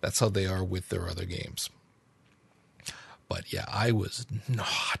 That's how they are with their other games. But yeah, I was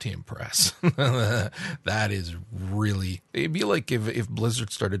not impressed. That is really... It'd be like if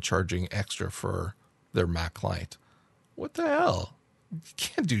Blizzard started charging extra for their Mac client. What the hell? You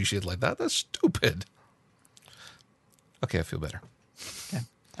can't do shit like that. That's stupid. Okay, I feel better.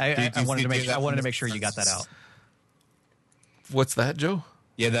 I wanted to make sure you got that out. What's that, Joe?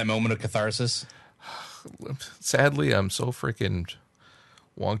 Yeah, that moment of catharsis. Sadly, I'm so freaking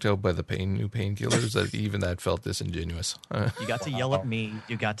wonked out by the new painkillers that even that felt disingenuous. You got to yell at me.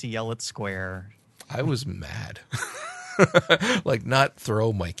 You got to yell at Square. I was mad. Like, not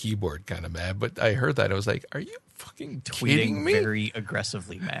throw my keyboard kind of mad, but I heard that. I was like, are you fucking kidding Tweeting me? very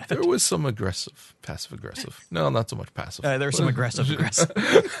aggressally mad. There was some passive aggressive. No, not so much passive. There was some aggressive.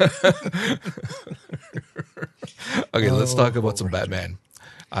 Okay, let's talk about some Batman.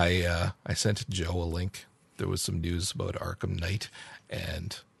 I sent Joe a link. There was some news about Arkham Knight,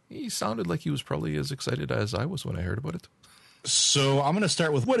 and he sounded like he was probably as excited as I was when I heard about it. So I'm going to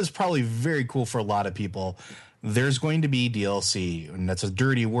start with what is probably very cool for a lot of people. There's going to be DLC, and that's a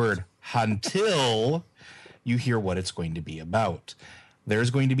dirty word, until you hear what it's going to be about.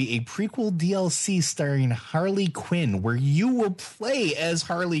 There's going to be a prequel DLC starring Harley Quinn, where you will play as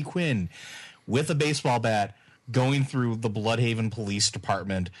Harley Quinn with a baseball bat, going through the Bloodhaven Police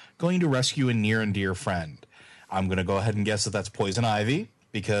Department, going to rescue a near and dear friend. I'm going to go ahead and guess that that's Poison Ivy,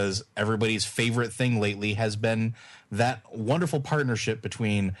 because everybody's favorite thing lately has been that wonderful partnership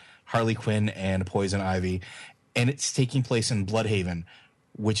between Harley Quinn and Poison Ivy, and it's taking place in Bloodhaven,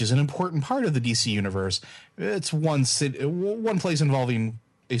 which is an important part of the DC universe. It's one place involving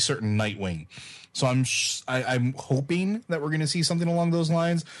a certain Nightwing. So I'm hoping that we're going to see something along those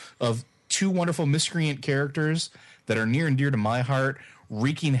lines of two wonderful miscreant characters that are near and dear to my heart,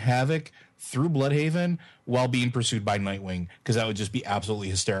 wreaking havoc through Bloodhaven while being pursued by Nightwing, because that would just be absolutely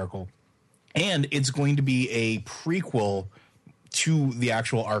hysterical. And it's going to be a prequel to the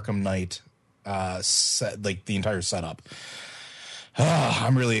actual Arkham Knight set, like the entire setup.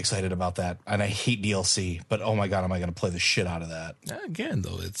 I'm really excited about that, and I hate DLC, but oh my god, am I going to play the shit out of that? Again,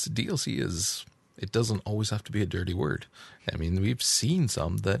 though, it's DLC it doesn't always have to be a dirty word. I mean, we've seen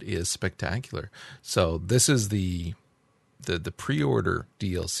some that is spectacular. So this is the pre-order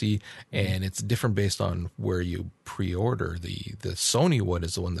DLC, and it's different based on where you pre-order. The Sony one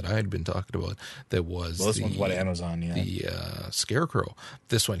is the one that I had been talking about. That was Well, this one's what, Amazon, yeah. The Scarecrow.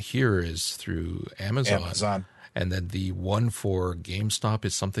 This one here is through Amazon. And then the one for GameStop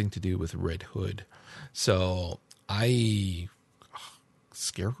is something to do with Red Hood. So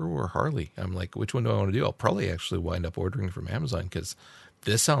Scarecrow or Harley? I'm like, which one do I want to do? I'll probably actually wind up ordering from Amazon, because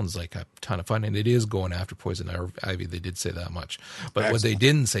this sounds like a ton of fun, and it is going after Poison Ivy. They did say that much. But Excellent. What they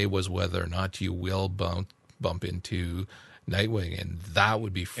didn't say was whether or not you will bump into Nightwing, and that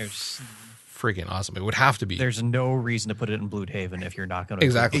would be freaking awesome. It would have to be. There's no reason to put it in Bloodhaven if you're not going to.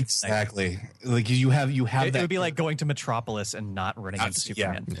 Exactly. Like you have that. It would be like going to Metropolis and not running into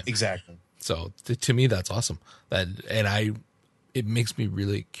Superman. Yeah. Exactly. So to me, that's awesome. It makes me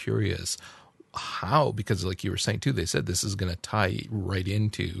really curious how, because like you were saying too, they said this is going to tie right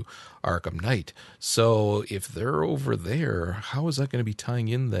into Arkham Knight. So if they're over there, how is that going to be tying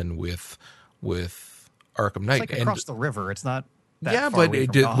in then with Arkham Knight? It's like across the river. It's not. Yeah, but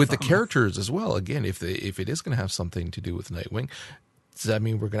with the characters as well. Again, if it is going to have something to do with Nightwing, does that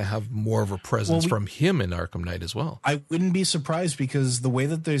mean we're going to have more of a presence from him in Arkham Knight as well? I wouldn't be surprised, because the way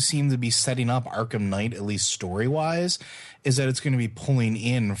that they seem to be setting up Arkham Knight, at least story-wise, is that it's going to be pulling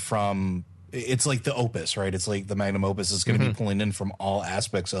in from... It's like the opus, right? It's like the magnum opus is going to be pulling in from all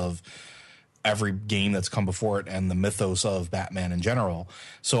aspects of every game that's come before it and the mythos of Batman in general.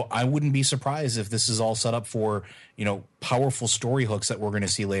 So I wouldn't be surprised if this is all set up for, powerful story hooks that we're going to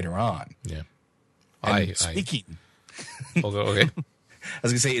see later on. Yeah. Speaking... Okay. I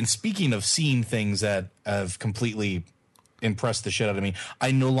was going to say, and speaking of seeing things that have completely impressed the shit out of me.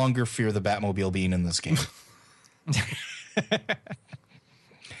 I no longer fear the Batmobile being in this game.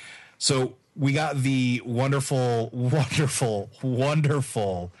 So we got the wonderful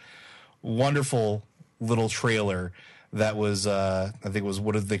little trailer that was, I think it was,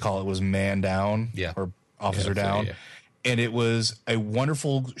 what did they call it? It was Man Down, or Officer Down. Yeah. And it was a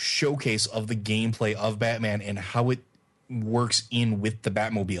wonderful showcase of the gameplay of Batman and how it works in with the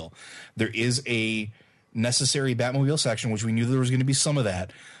Batmobile. There is a necessary Batmobile section, which we knew there was going to be some of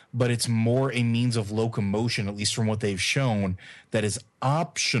that, but it's more a means of locomotion, at least from what they've shown, that is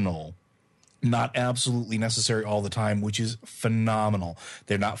optional, not absolutely necessary all the time, which is phenomenal.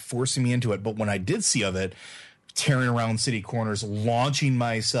 They're not forcing me into it, but when I did see of it, tearing around city corners, launching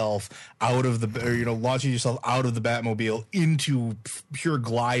myself out of the, launching yourself out of the Batmobile into pure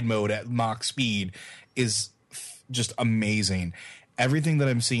glide mode at Mach speed is just amazing. Everything that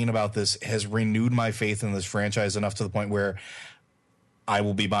I'm seeing about this has renewed my faith in this franchise enough to the point where I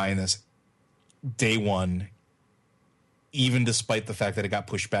will be buying this day one, even despite the fact that it got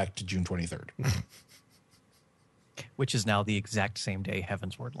pushed back to June 23rd. Which is now the exact same day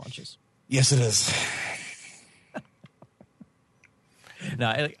Heavensward launches. Yes, it is. No,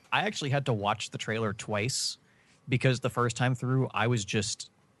 I actually had to watch the trailer twice because the first time through I was just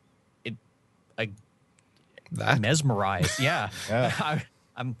mesmerized. Yeah.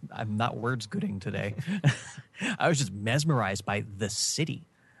 I'm not words gooding today. I was just mesmerized by the city.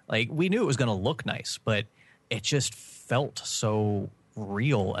 Like, we knew it was going to look nice, but it just felt so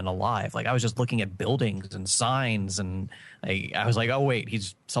real and alive. Like, I was just looking at buildings and signs, and I was like, oh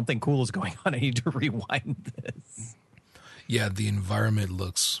wait, something cool is going on. I need to rewind this. Yeah, the environment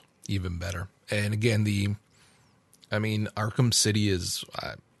looks even better. And again, Arkham City is,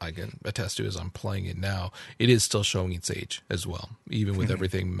 I can attest to as I'm playing it now, it is still showing its age as well, even with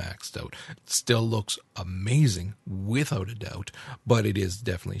everything maxed out. It still looks amazing, without a doubt, but it is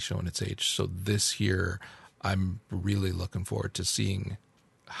definitely showing its age. So this year, I'm really looking forward to seeing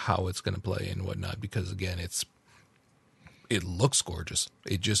how it's going to play and whatnot, because again, it looks gorgeous.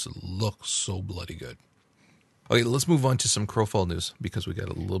 It just looks so bloody good. Okay, let's move on to some Crowfall news, because we got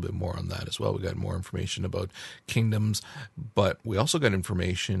a little bit more on that as well. We got more information about Kingdoms, but we also got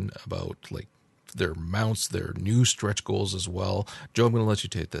information about their mounts, their new stretch goals as well. Joe, I'm going to let you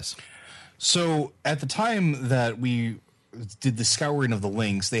take this. So at the time that we did the scouring of the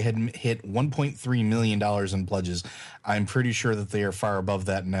links, they had hit $1.3 million in pledges. I'm pretty sure that they are far above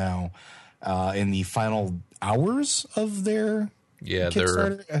that now in the final hours of their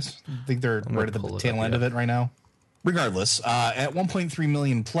Kickstarter. I think they're right at the tail end of it right now. Regardless, at 1.3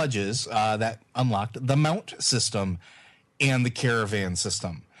 million pledges, that unlocked the mount system and the caravan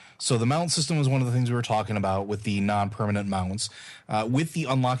system. So the mount system was one of the things we were talking about with the non-permanent mounts. With the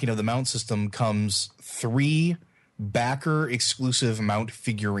unlocking of the mount system comes 3 backer exclusive mount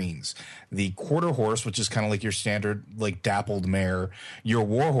figurines. The quarter horse, which is kind of like your standard dappled mare, your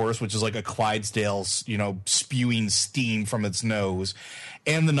war horse, which is like a Clydesdale, spewing steam from its nose,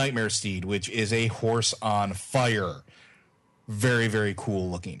 and the nightmare steed, which is a horse on fire. Very, very cool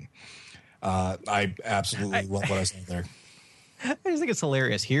looking. I absolutely love what I saw there. I just think it's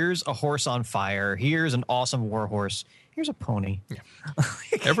hilarious. Here's a horse on fire. Here's an awesome war horse. Here's a pony. Yeah.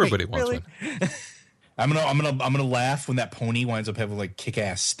 Everybody wants one. I'm gonna laugh when that pony winds up having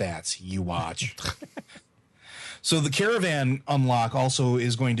kick-ass stats. You watch. So the caravan unlock also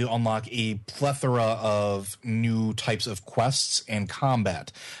is going to unlock a plethora of new types of quests and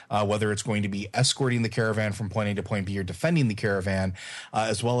combat, whether it's going to be escorting the caravan from point A to point B or defending the caravan,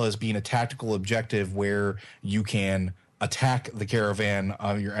 as well as being a tactical objective where you can attack the caravan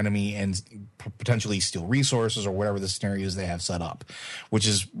of your enemy and potentially steal resources or whatever the scenarios they have set up, which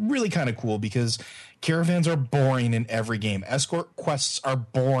is really kind of cool because caravans are boring in every game. Escort quests are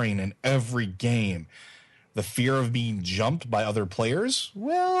boring in every game. The fear of being jumped by other players,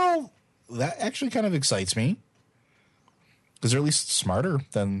 well, that actually kind of excites me because they're at least smarter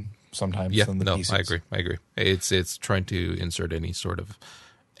than sometimes than the PCs. I agree. It's trying to insert any sort of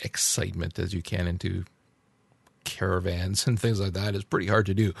excitement as you can into caravans and things like that is pretty hard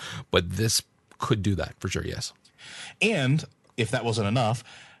to do, but this could do that for sure. Yes. And if that wasn't enough,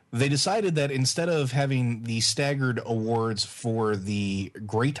 they decided that instead of having the staggered awards for the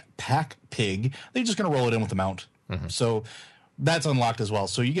Great Pack Pig, they're just going to roll it in with the mount. Mm-hmm. So that's unlocked as well.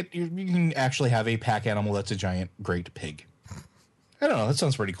 So you can actually have a pack animal that's a giant great pig. I don't know. That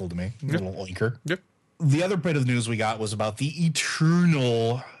sounds pretty cool to me. Yep. A little oinker. Yep. The other bit of news we got was about the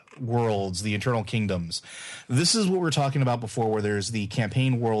eternal worlds, the Eternal Kingdoms. This is what we were talking about before, where there's the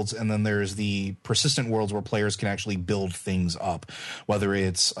campaign worlds and then there's the persistent worlds where players can actually build things up, whether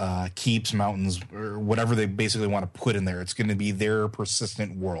it's keeps, mountains, or whatever they basically want to put in there. It's going to be their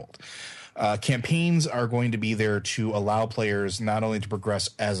persistent world. Campaigns are going to be there to allow players not only to progress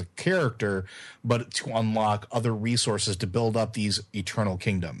as a character, but to unlock other resources to build up these Eternal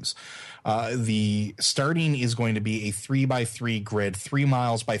Kingdoms. The starting is going to be a 3x3 grid, 3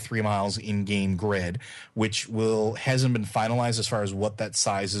 miles by 3 miles in-game grid, which hasn't been finalized as far as what that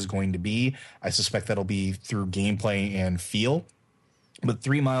size is going to be. I suspect that'll be through gameplay and feel. But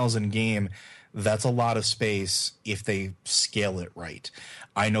 3 miles in game, that's a lot of space if they scale it right.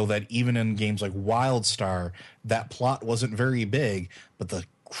 I know that even in games like WildStar, that plot wasn't very big, but the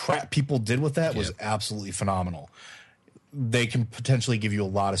crap people did with that was absolutely phenomenal. They can potentially give you a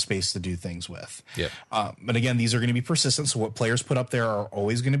lot of space to do things with. But again, these are going to be persistent, so what players put up there are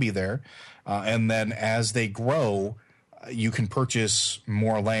always going to be there. And then as they grow, you can purchase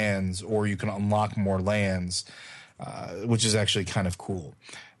more lands or you can unlock more lands, which is actually kind of cool.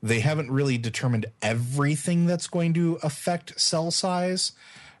 They haven't really determined everything that's going to affect cell size.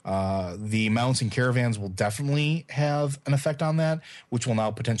 The mounts and caravans will definitely have an effect on that, which will now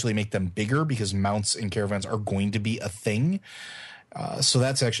potentially make them bigger because mounts and caravans are going to be a thing. So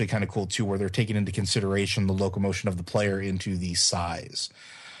that's actually kind of cool too, where they're taking into consideration the locomotion of the player into the size.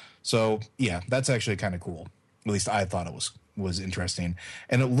 So yeah, that's actually kind of cool. At least I thought it was interesting.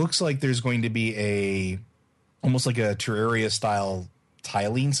 And it looks like there's going to be almost like a Terraria style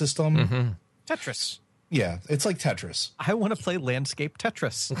tiling system. Tetris. Yeah, it's like Tetris. I want to play landscape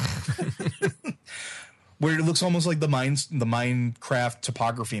Tetris. Where it looks almost like the Minecraft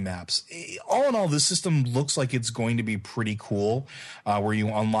topography maps. All in all, this system looks like it's going to be pretty cool, where you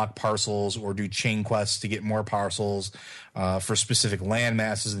unlock parcels or do chain quests to get more parcels for specific land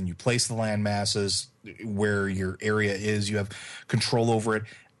masses, and you place the land masses where your area is. You have control over it.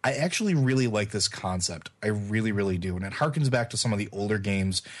 I actually really like this concept. I really, really do. And it harkens back to some of the older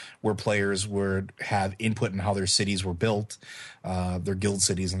games where players would have input in how their cities were built, their guild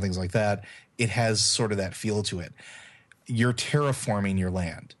cities and things like that. It has sort of that feel to it. You're terraforming your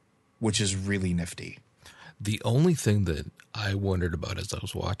land, which is really nifty. The only thing that I wondered about as I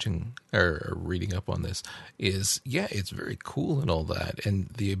was watching or reading up on this is, it's very cool and all that. And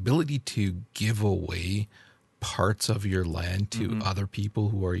the ability to give away parts of your land to other people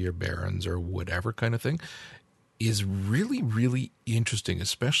who are your barons or whatever kind of thing is really, really interesting,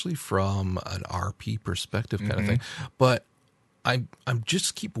 especially from an RP perspective kind of thing. But I'm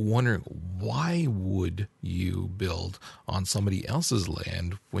just keep wondering, why would you build on somebody else's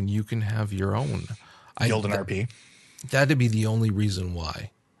land when you can have your own? Build an RP. That'd be the only reason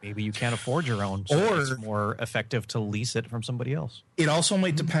why. Maybe you can't afford your own, so it's more effective to lease it from somebody else. It also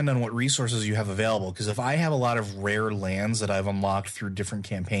might depend on what resources you have available, because if I have a lot of rare lands that I've unlocked through different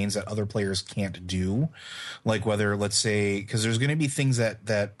campaigns that other players can't do, like whether, let's say, because there's going to be things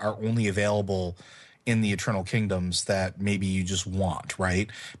that are only available in the Eternal Kingdoms that maybe you just want, right?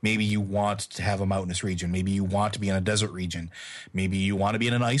 Maybe you want to have a mountainous region. Maybe you want to be in a desert region. Maybe you want to be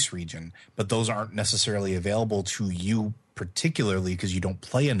in an ice region, but those aren't necessarily available to you particularly because you don't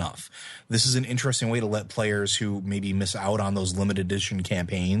play enough. This is an interesting way to let players who maybe miss out on those limited edition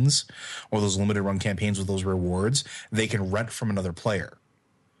campaigns or those limited run campaigns with those rewards, they can rent from another player,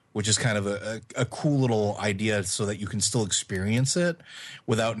 which is kind of a cool little idea so that you can still experience it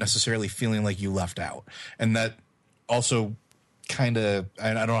without necessarily feeling like you left out. And that also kind of,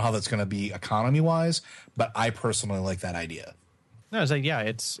 I don't know how that's going to be economy-wise, but I personally like that idea. No, it's like,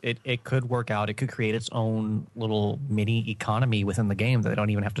 it could work out. It could create its own little mini economy within the game that they don't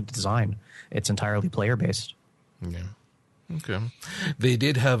even have to design. It's entirely player-based. Yeah. Okay. They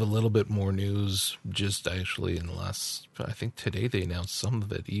did have a little bit more news just actually in the last, I think today they announced some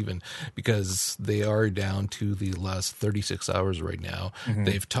of it even, because they are down to the last 36 hours right now.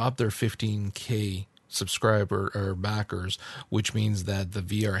 They've topped their 15K subscriber or backers, which means that the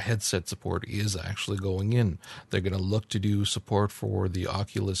VR headset support is actually going in. They're going to look to do support for the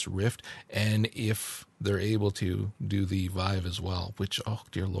Oculus Rift, and if they're able to do the Vive as well, which, oh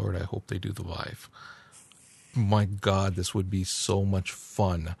dear Lord, I hope they do the Vive. My God, this would be so much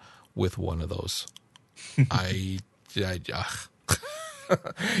fun with one of those.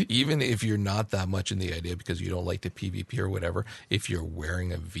 Even if you're not that much in the idea because you don't like the PvP or whatever, if you're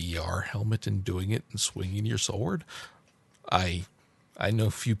wearing a VR helmet and doing it and swinging your sword, I know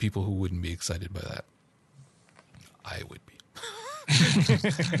a few people who wouldn't be excited by that. I would be.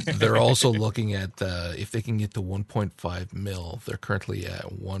 They're also looking at if they can get to 1.5 mil. They're currently at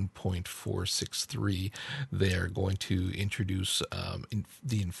 1.463. They're going to introduce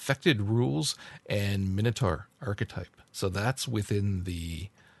the infected rules and Minotaur archetype. So that's within the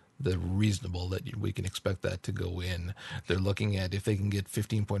reasonable that we can expect that to go in. They're looking at if they can get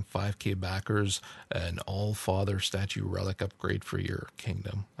 15.5k backers, an all-father statue relic upgrade for your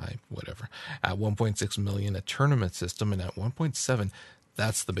kingdom, whatever. At 1.6 million, a tournament system, and at 1.7,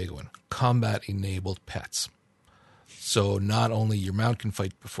 that's the big one, combat-enabled pets. So not only your mount can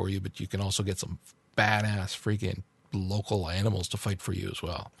fight for you, but you can also get some badass freaking local animals to fight for you as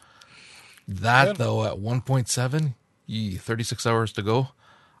well. That, though, at 1.7, 36 hours to go,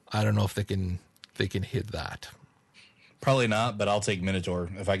 I don't know if they can hit that. Probably not, but I'll take Minotaur.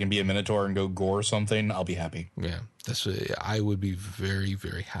 If I can be a Minotaur and go gore something, I'll be happy. Yeah, I would be very,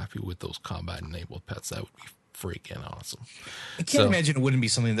 very happy with those combat-enabled pets. That would be freaking awesome. I can't imagine it wouldn't be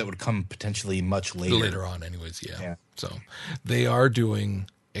something that would come potentially much later. Later on, anyways, yeah. So they are doing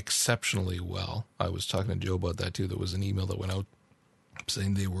exceptionally well. I was talking to Joe about that, too. There was an email that went out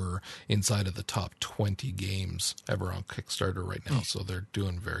saying they were inside of the top 20 games ever on Kickstarter right now. So they're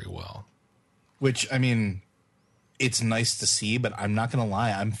doing very well. Which, I mean, it's nice to see, but I'm not going to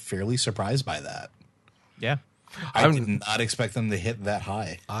lie. I'm fairly surprised by that. Yeah. I did not expect them to hit that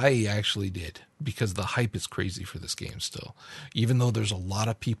high. I actually did, because the hype is crazy for this game still. Even though there's a lot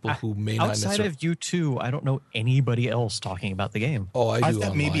of people who may not necessarily... Outside of you two, I don't know anybody else talking about the game. Oh, I do. I've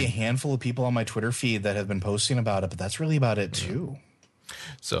got maybe a handful of people on my Twitter feed that have been posting about it, but that's really about it, too.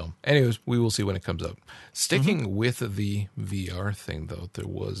 So, anyways, we will see when it comes out. Sticking with the VR thing, though, there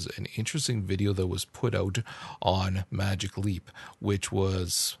was an interesting video that was put out on Magic Leap, which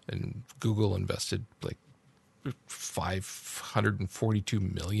was, and Google invested like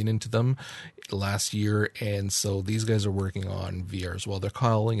 $542 million into them last year, and so these guys are working on VR as well. They're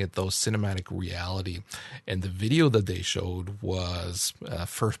calling it, though, cinematic reality, and the video that they showed was a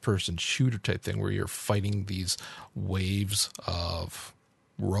first-person shooter type thing where you're fighting these waves of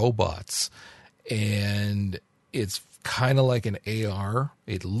robots, and it's kind of like an AR.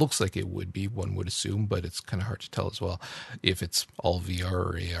 It looks like it would be, one would assume, but it's kind of hard to tell as well if it's all VR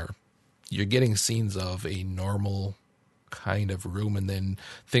or AR. You're getting scenes of a normal kind of room, and then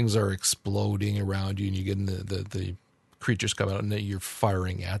things are exploding around you, and you're getting the creatures come out, and then you're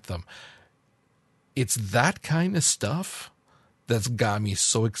firing at them. It's that kind of stuff that's got me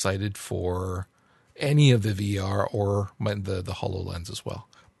so excited for any of the VR or the HoloLens as well.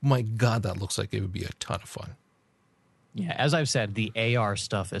 My God, that looks like it would be a ton of fun. Yeah, as I've said, the AR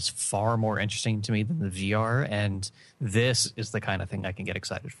stuff is far more interesting to me than the VR, and this is the kind of thing I can get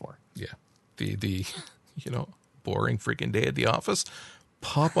excited for. Yeah, the boring freaking day at the office.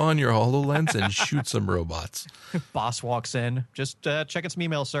 Pop on your HoloLens and shoot some robots. Boss walks in, just checking some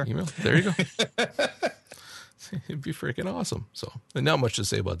emails, sir. Email, there you go. It'd be freaking awesome. So, not much to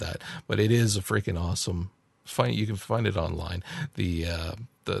say about that, but it is a freaking awesome. You can find it online. The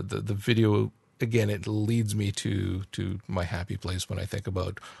video, again, it leads me to my happy place when I think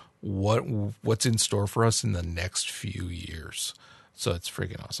about what's in store for us in the next few years. So it's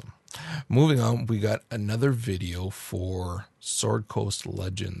freaking awesome. Moving on, we got another video for Sword Coast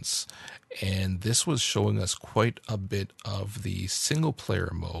Legends, and this was showing us quite a bit of the single player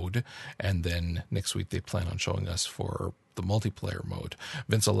mode, and then next week they plan on showing us for the multiplayer mode.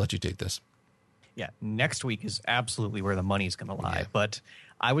 Vince, I'll let you take this. Yeah, next week is absolutely where the money's going to lie. Yeah. But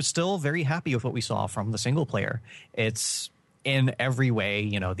I was still very happy with what we saw from the single player. It's in every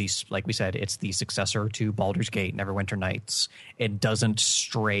way, these, like we said, it's the successor to Baldur's Gate, Neverwinter Nights. It doesn't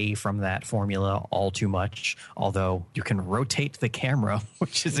stray from that formula all too much, although you can rotate the camera,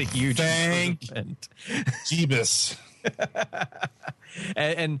 which is a huge improvement. Jeebus.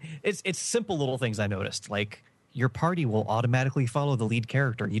 And it's simple little things I noticed, like your party will automatically follow the lead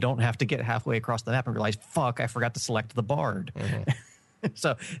character. You don't have to get halfway across the map and realize, fuck, I forgot to select the bard. Mm-hmm.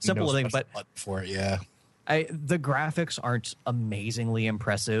 So simple little things, but for it, yeah. The graphics aren't amazingly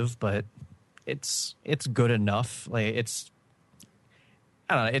impressive, but it's good enough. Like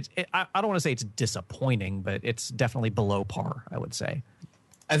I don't know. I don't want to say it's disappointing, but it's definitely below par, I would say.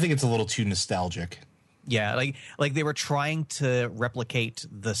 I think it's a little too nostalgic. Yeah, like they were trying to replicate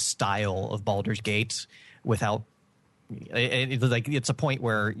the style of Baldur's Gate without. It's a point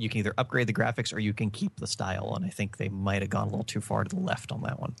where you can either upgrade the graphics or you can keep the style, and I think they might have gone a little too far to the left on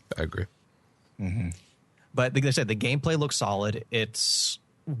that one. I agree. Mm-hmm. But like I said, the gameplay looks solid. It's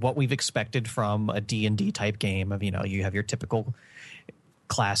what we've expected from a D&D type game of, you have your typical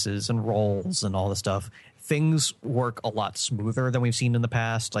classes and roles and all the stuff. things work a lot smoother than we've seen in the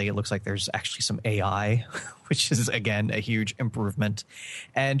past. Like, it looks like there's actually some AI, which is, again, a huge improvement.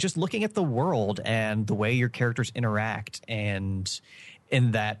 And just looking at the world and the way your characters interact, and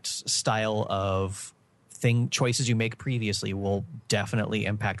in that style of choices you make previously will definitely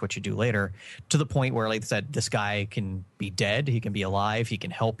impact what you do later, to the point where, like I said, this guy can be dead, he can be alive, he can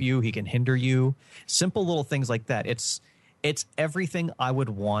help you, he can hinder you. Simple little things like that. It's everything I would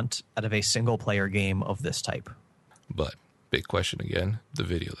want out of a single-player game of this type. But big question again, the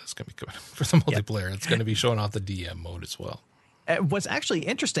video that's going to be coming for the multiplayer. Yep. It's going to be showing off the DM mode as well. What's actually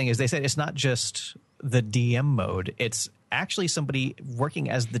interesting is they said it's not just the DM mode. It's actually somebody working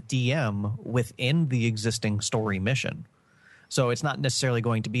as the DM within the existing story mission. So it's not necessarily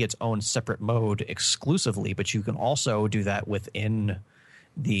going to be its own separate mode exclusively, but you can also do that within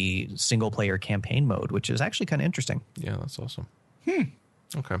the single-player campaign mode, which is actually kind of interesting. Yeah, that's awesome.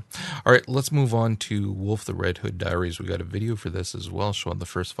 Okay. All right, let's move on to Wolf the Red Hood Diaries. We got a video for this as well, showing the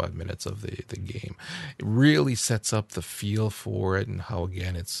first 5 minutes of the game. It really sets up the feel for it, and how,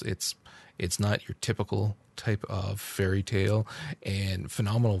 again, it's not your typical type of fairy tale, and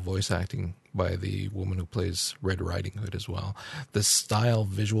phenomenal voice acting by the woman who plays Red Riding Hood as well. The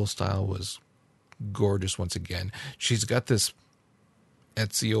visual style was gorgeous once again. She's got this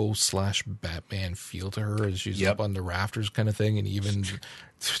Ezio/Batman feel to her as she's up on the rafters kind of thing, and even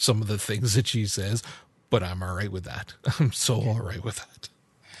some of the things that she says, but I'm all right with that. I'm so all right with that.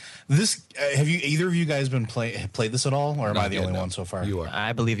 This have you either of you guys been played this at all, or am I the only one so far? You are.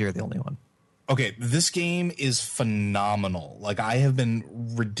 I believe you're the only one. Okay, this game is phenomenal. Like, I have been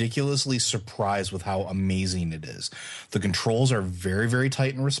ridiculously surprised with how amazing it is. The controls are very, very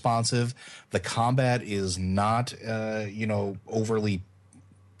tight and responsive. The combat is not, overly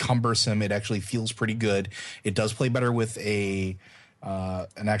cumbersome. It actually feels pretty good. It does play better with an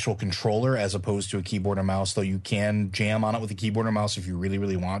actual controller as opposed to a keyboard and mouse, though you can jam on it with a keyboard and mouse if you really,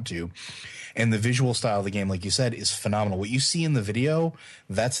 really want to. And the visual style of the game, like you said, is phenomenal. What you see in the video,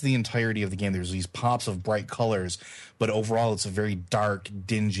 that's the entirety of the game. There's these pops of bright colors, but overall it's a very dark,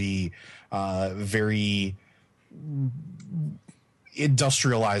 dingy, very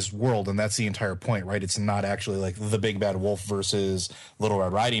industrialized world, and that's the entire point, right? It's not actually like the big bad wolf versus Little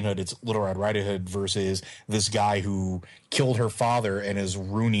Red Riding Hood. It's Little Red Riding Hood versus this guy who killed her father and is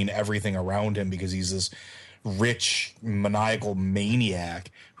ruining everything around him because he's this rich, maniacal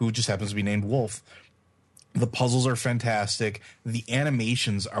maniac who just happens to be named Wolf. The puzzles are fantastic. The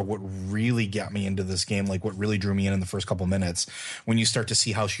animations are what really got me into this game, like what really drew me in the first couple minutes. When you start to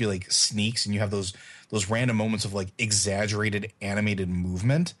see how she like sneaks and you have those random moments of like exaggerated animated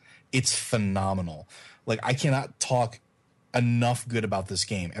movement, it's phenomenal. Like, I cannot talk enough good about this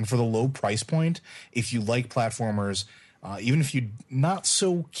game. And for the low price point, if you like platformers, even if you're not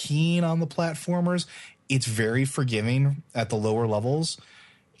so keen on the platformers, it's very forgiving at the lower levels.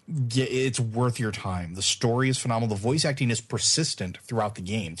 It's worth your time. The story is phenomenal. The voice acting is persistent throughout the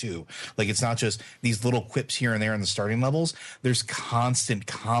game too. Like, it's not just these little quips here and there in the starting levels. There's constant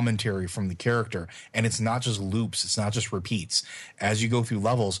commentary from the character, and it's not just loops. It's not just repeats. As you go through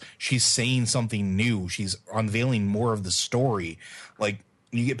levels, she's saying something new. She's unveiling more of the story. Like,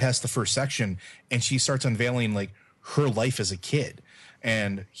 you get past the first section and she starts unveiling like her life as a kid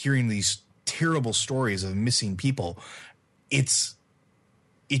and hearing these terrible stories of missing people. It's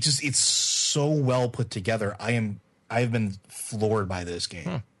so well put together. I've been floored by this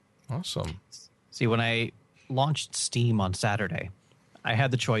game. Awesome. See, when I launched Steam on Saturday, I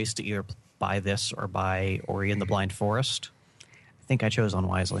had the choice to either buy this or buy Ori and the Blind Forest. I think I chose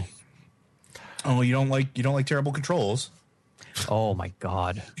unwisely. Oh, you don't like terrible controls? Oh my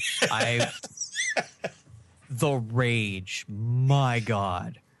God. The rage. My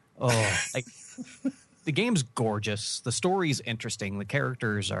God. Oh, like, the game's gorgeous. The story's interesting. The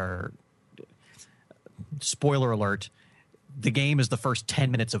characters are, spoiler alert, the game is the first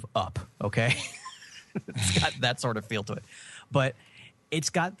 10 minutes of Up, okay? It's got that sort of feel to it. But it's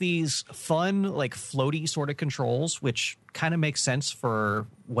got these fun, like, floaty sort of controls, which kind of makes sense for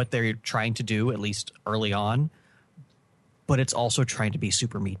what they're trying to do, at least early on. But it's also trying to be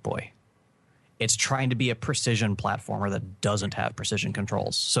Super Meat Boy. It's trying to be a precision platformer that doesn't have precision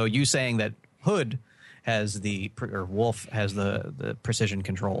controls. So you saying that Hood has Wolf has the precision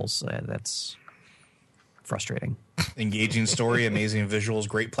controls, that's frustrating. Engaging story, amazing visuals,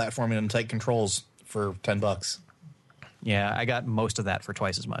 great platforming, and tight controls for $10. Yeah, I got most of that for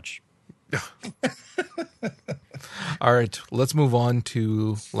twice as much. All right, let's move on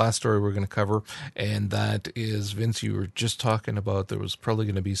to last story we're going to cover, and that is, Vince, you were just talking about there was probably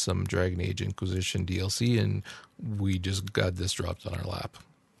going to be some Dragon Age Inquisition DLC, and we just got this dropped on our lap.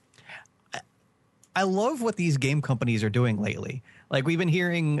 I love what these game companies are doing lately. Like we've been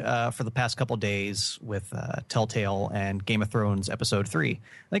hearing for the past couple days with Telltale and Game of Thrones episode 3.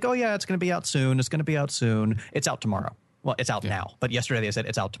 Like, oh yeah, it's going to be out soon. It's going to be out soon. It's out tomorrow. Well, it's out now. But yesterday they said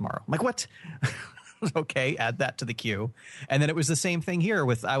it's out tomorrow. I'm like, what? Okay, add that to the queue. And then it was the same thing here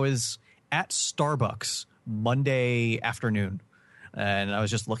with I was at Starbucks Monday afternoon. And I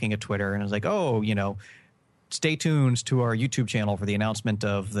was just looking at Twitter and I was like, oh, stay tuned to our YouTube channel for the announcement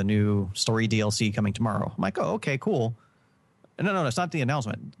of the new story DLC coming tomorrow. I'm like, oh, okay, cool. No, it's not the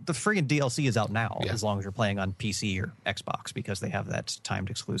announcement. The friggin' DLC is out now, as long as you're playing on PC or Xbox, because they have that timed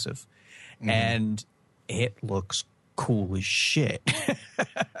exclusive. Mm-hmm. And it looks cool as shit.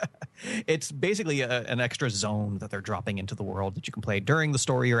 It's basically an extra zone that they're dropping into the world that you can play during the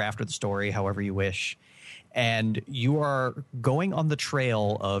story or after the story, however you wish. And you are going on the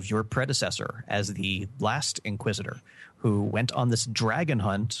trail of your predecessor as the last Inquisitor who went on this dragon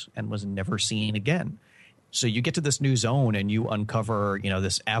hunt and was never seen again. So you get to this new zone and you uncover,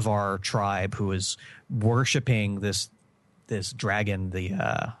 this Avar tribe who is worshiping this dragon, the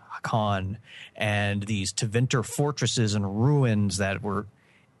Hakan, and these Tevinter fortresses and ruins that were...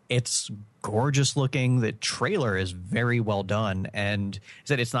 It's gorgeous looking. The trailer is very well done. And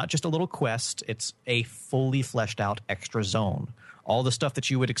said it's not just a little quest. It's a fully fleshed out extra zone. All the stuff that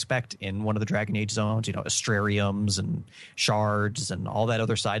you would expect in one of the Dragon Age zones, astrariums and shards and all that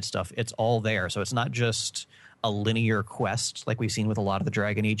other side stuff. It's all there. So it's not just a linear quest like we've seen with a lot of the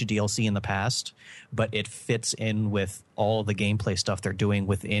Dragon Age DLC in the past, but it fits in with all the gameplay stuff they're doing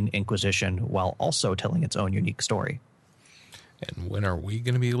within Inquisition while also telling its own unique story. And when are we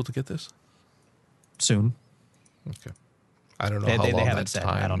going to be able to get this? Soon. Okay. I don't know how long that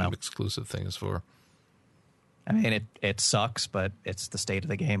time exclusive thing is for. I mean, it sucks, but it's the state of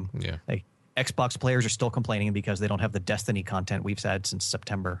the game. Yeah. Like, Xbox players are still complaining because they don't have the Destiny content we've had since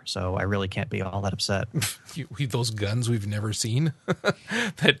September. So I really can't be all that upset. Those guns we've never seen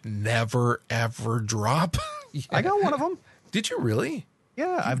that never, ever drop. Yeah. I got one of them. Did you really?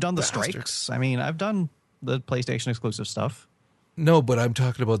 Yeah, I've done the strikes. I mean, I've done the PlayStation exclusive stuff. No, but I'm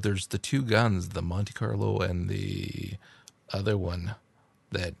talking about there's the two guns, the Monte Carlo and the other one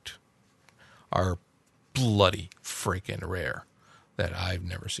that are bloody freaking rare that I've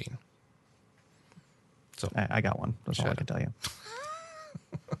never seen. So I got one. That's all I can tell you.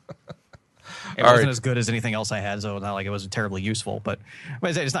 It all wasn't right. as good as anything else I had, so not like it wasn't terribly useful. But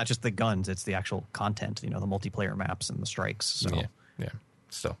it's not just the guns; it's the actual content. The multiplayer maps and the strikes. So yeah.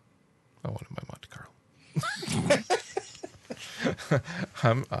 Still, I wanted my Monte Carlo.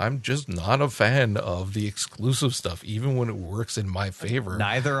 I'm just not a fan of the exclusive stuff, even when it works in my favor.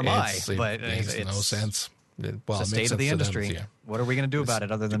 Neither am I. But it makes no sense. It's the state of the industry. What are we going to do about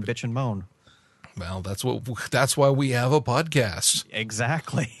it other than bitch and moan? Well, that's why we have a podcast.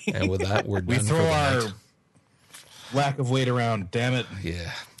 Exactly. And with that, we're done. We throw for the our night. lack of weight around. Damn it.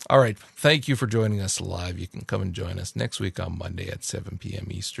 Yeah. All right. Thank you for joining us live. You can come and join us next week on Monday at 7 p.m.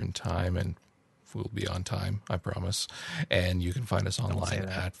 Eastern Time, and we'll be on time, I promise. And you can find us online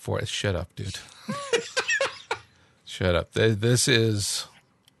at 4. Shut up, dude. Shut up. This is...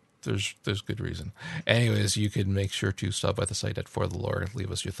 There's good reason. Anyways, you can make sure to stop by the site at For the Lore and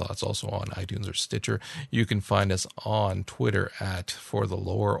leave us your thoughts also on iTunes or Stitcher. You can find us on Twitter at For the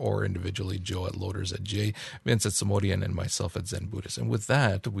Lore or individually Joe at Loaders at J, Vince at Samodian, and myself at Zen Buddhist. And with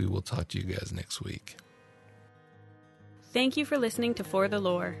that, we will talk to you guys next week. Thank you for listening to For the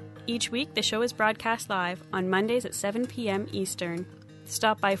Lore. Each week, the show is broadcast live on Mondays at 7 p.m. Eastern.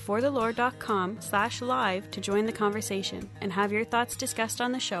 Stop by forthelore.com/live to join the conversation and have your thoughts discussed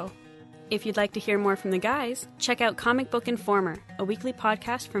on the show. If you'd like to hear more from the guys, check out Comic Book Informer, a weekly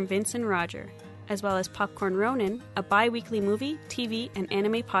podcast from Vince and Roger, as well as Popcorn Ronin, a bi-weekly movie, TV, and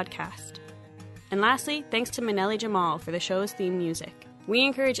anime podcast. And lastly, thanks to Manelli Jamal for the show's theme music. We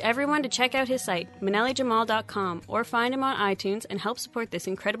encourage everyone to check out his site, manellijamal.com, or find him on iTunes and help support this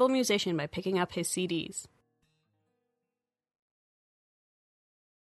incredible musician by picking up his CDs.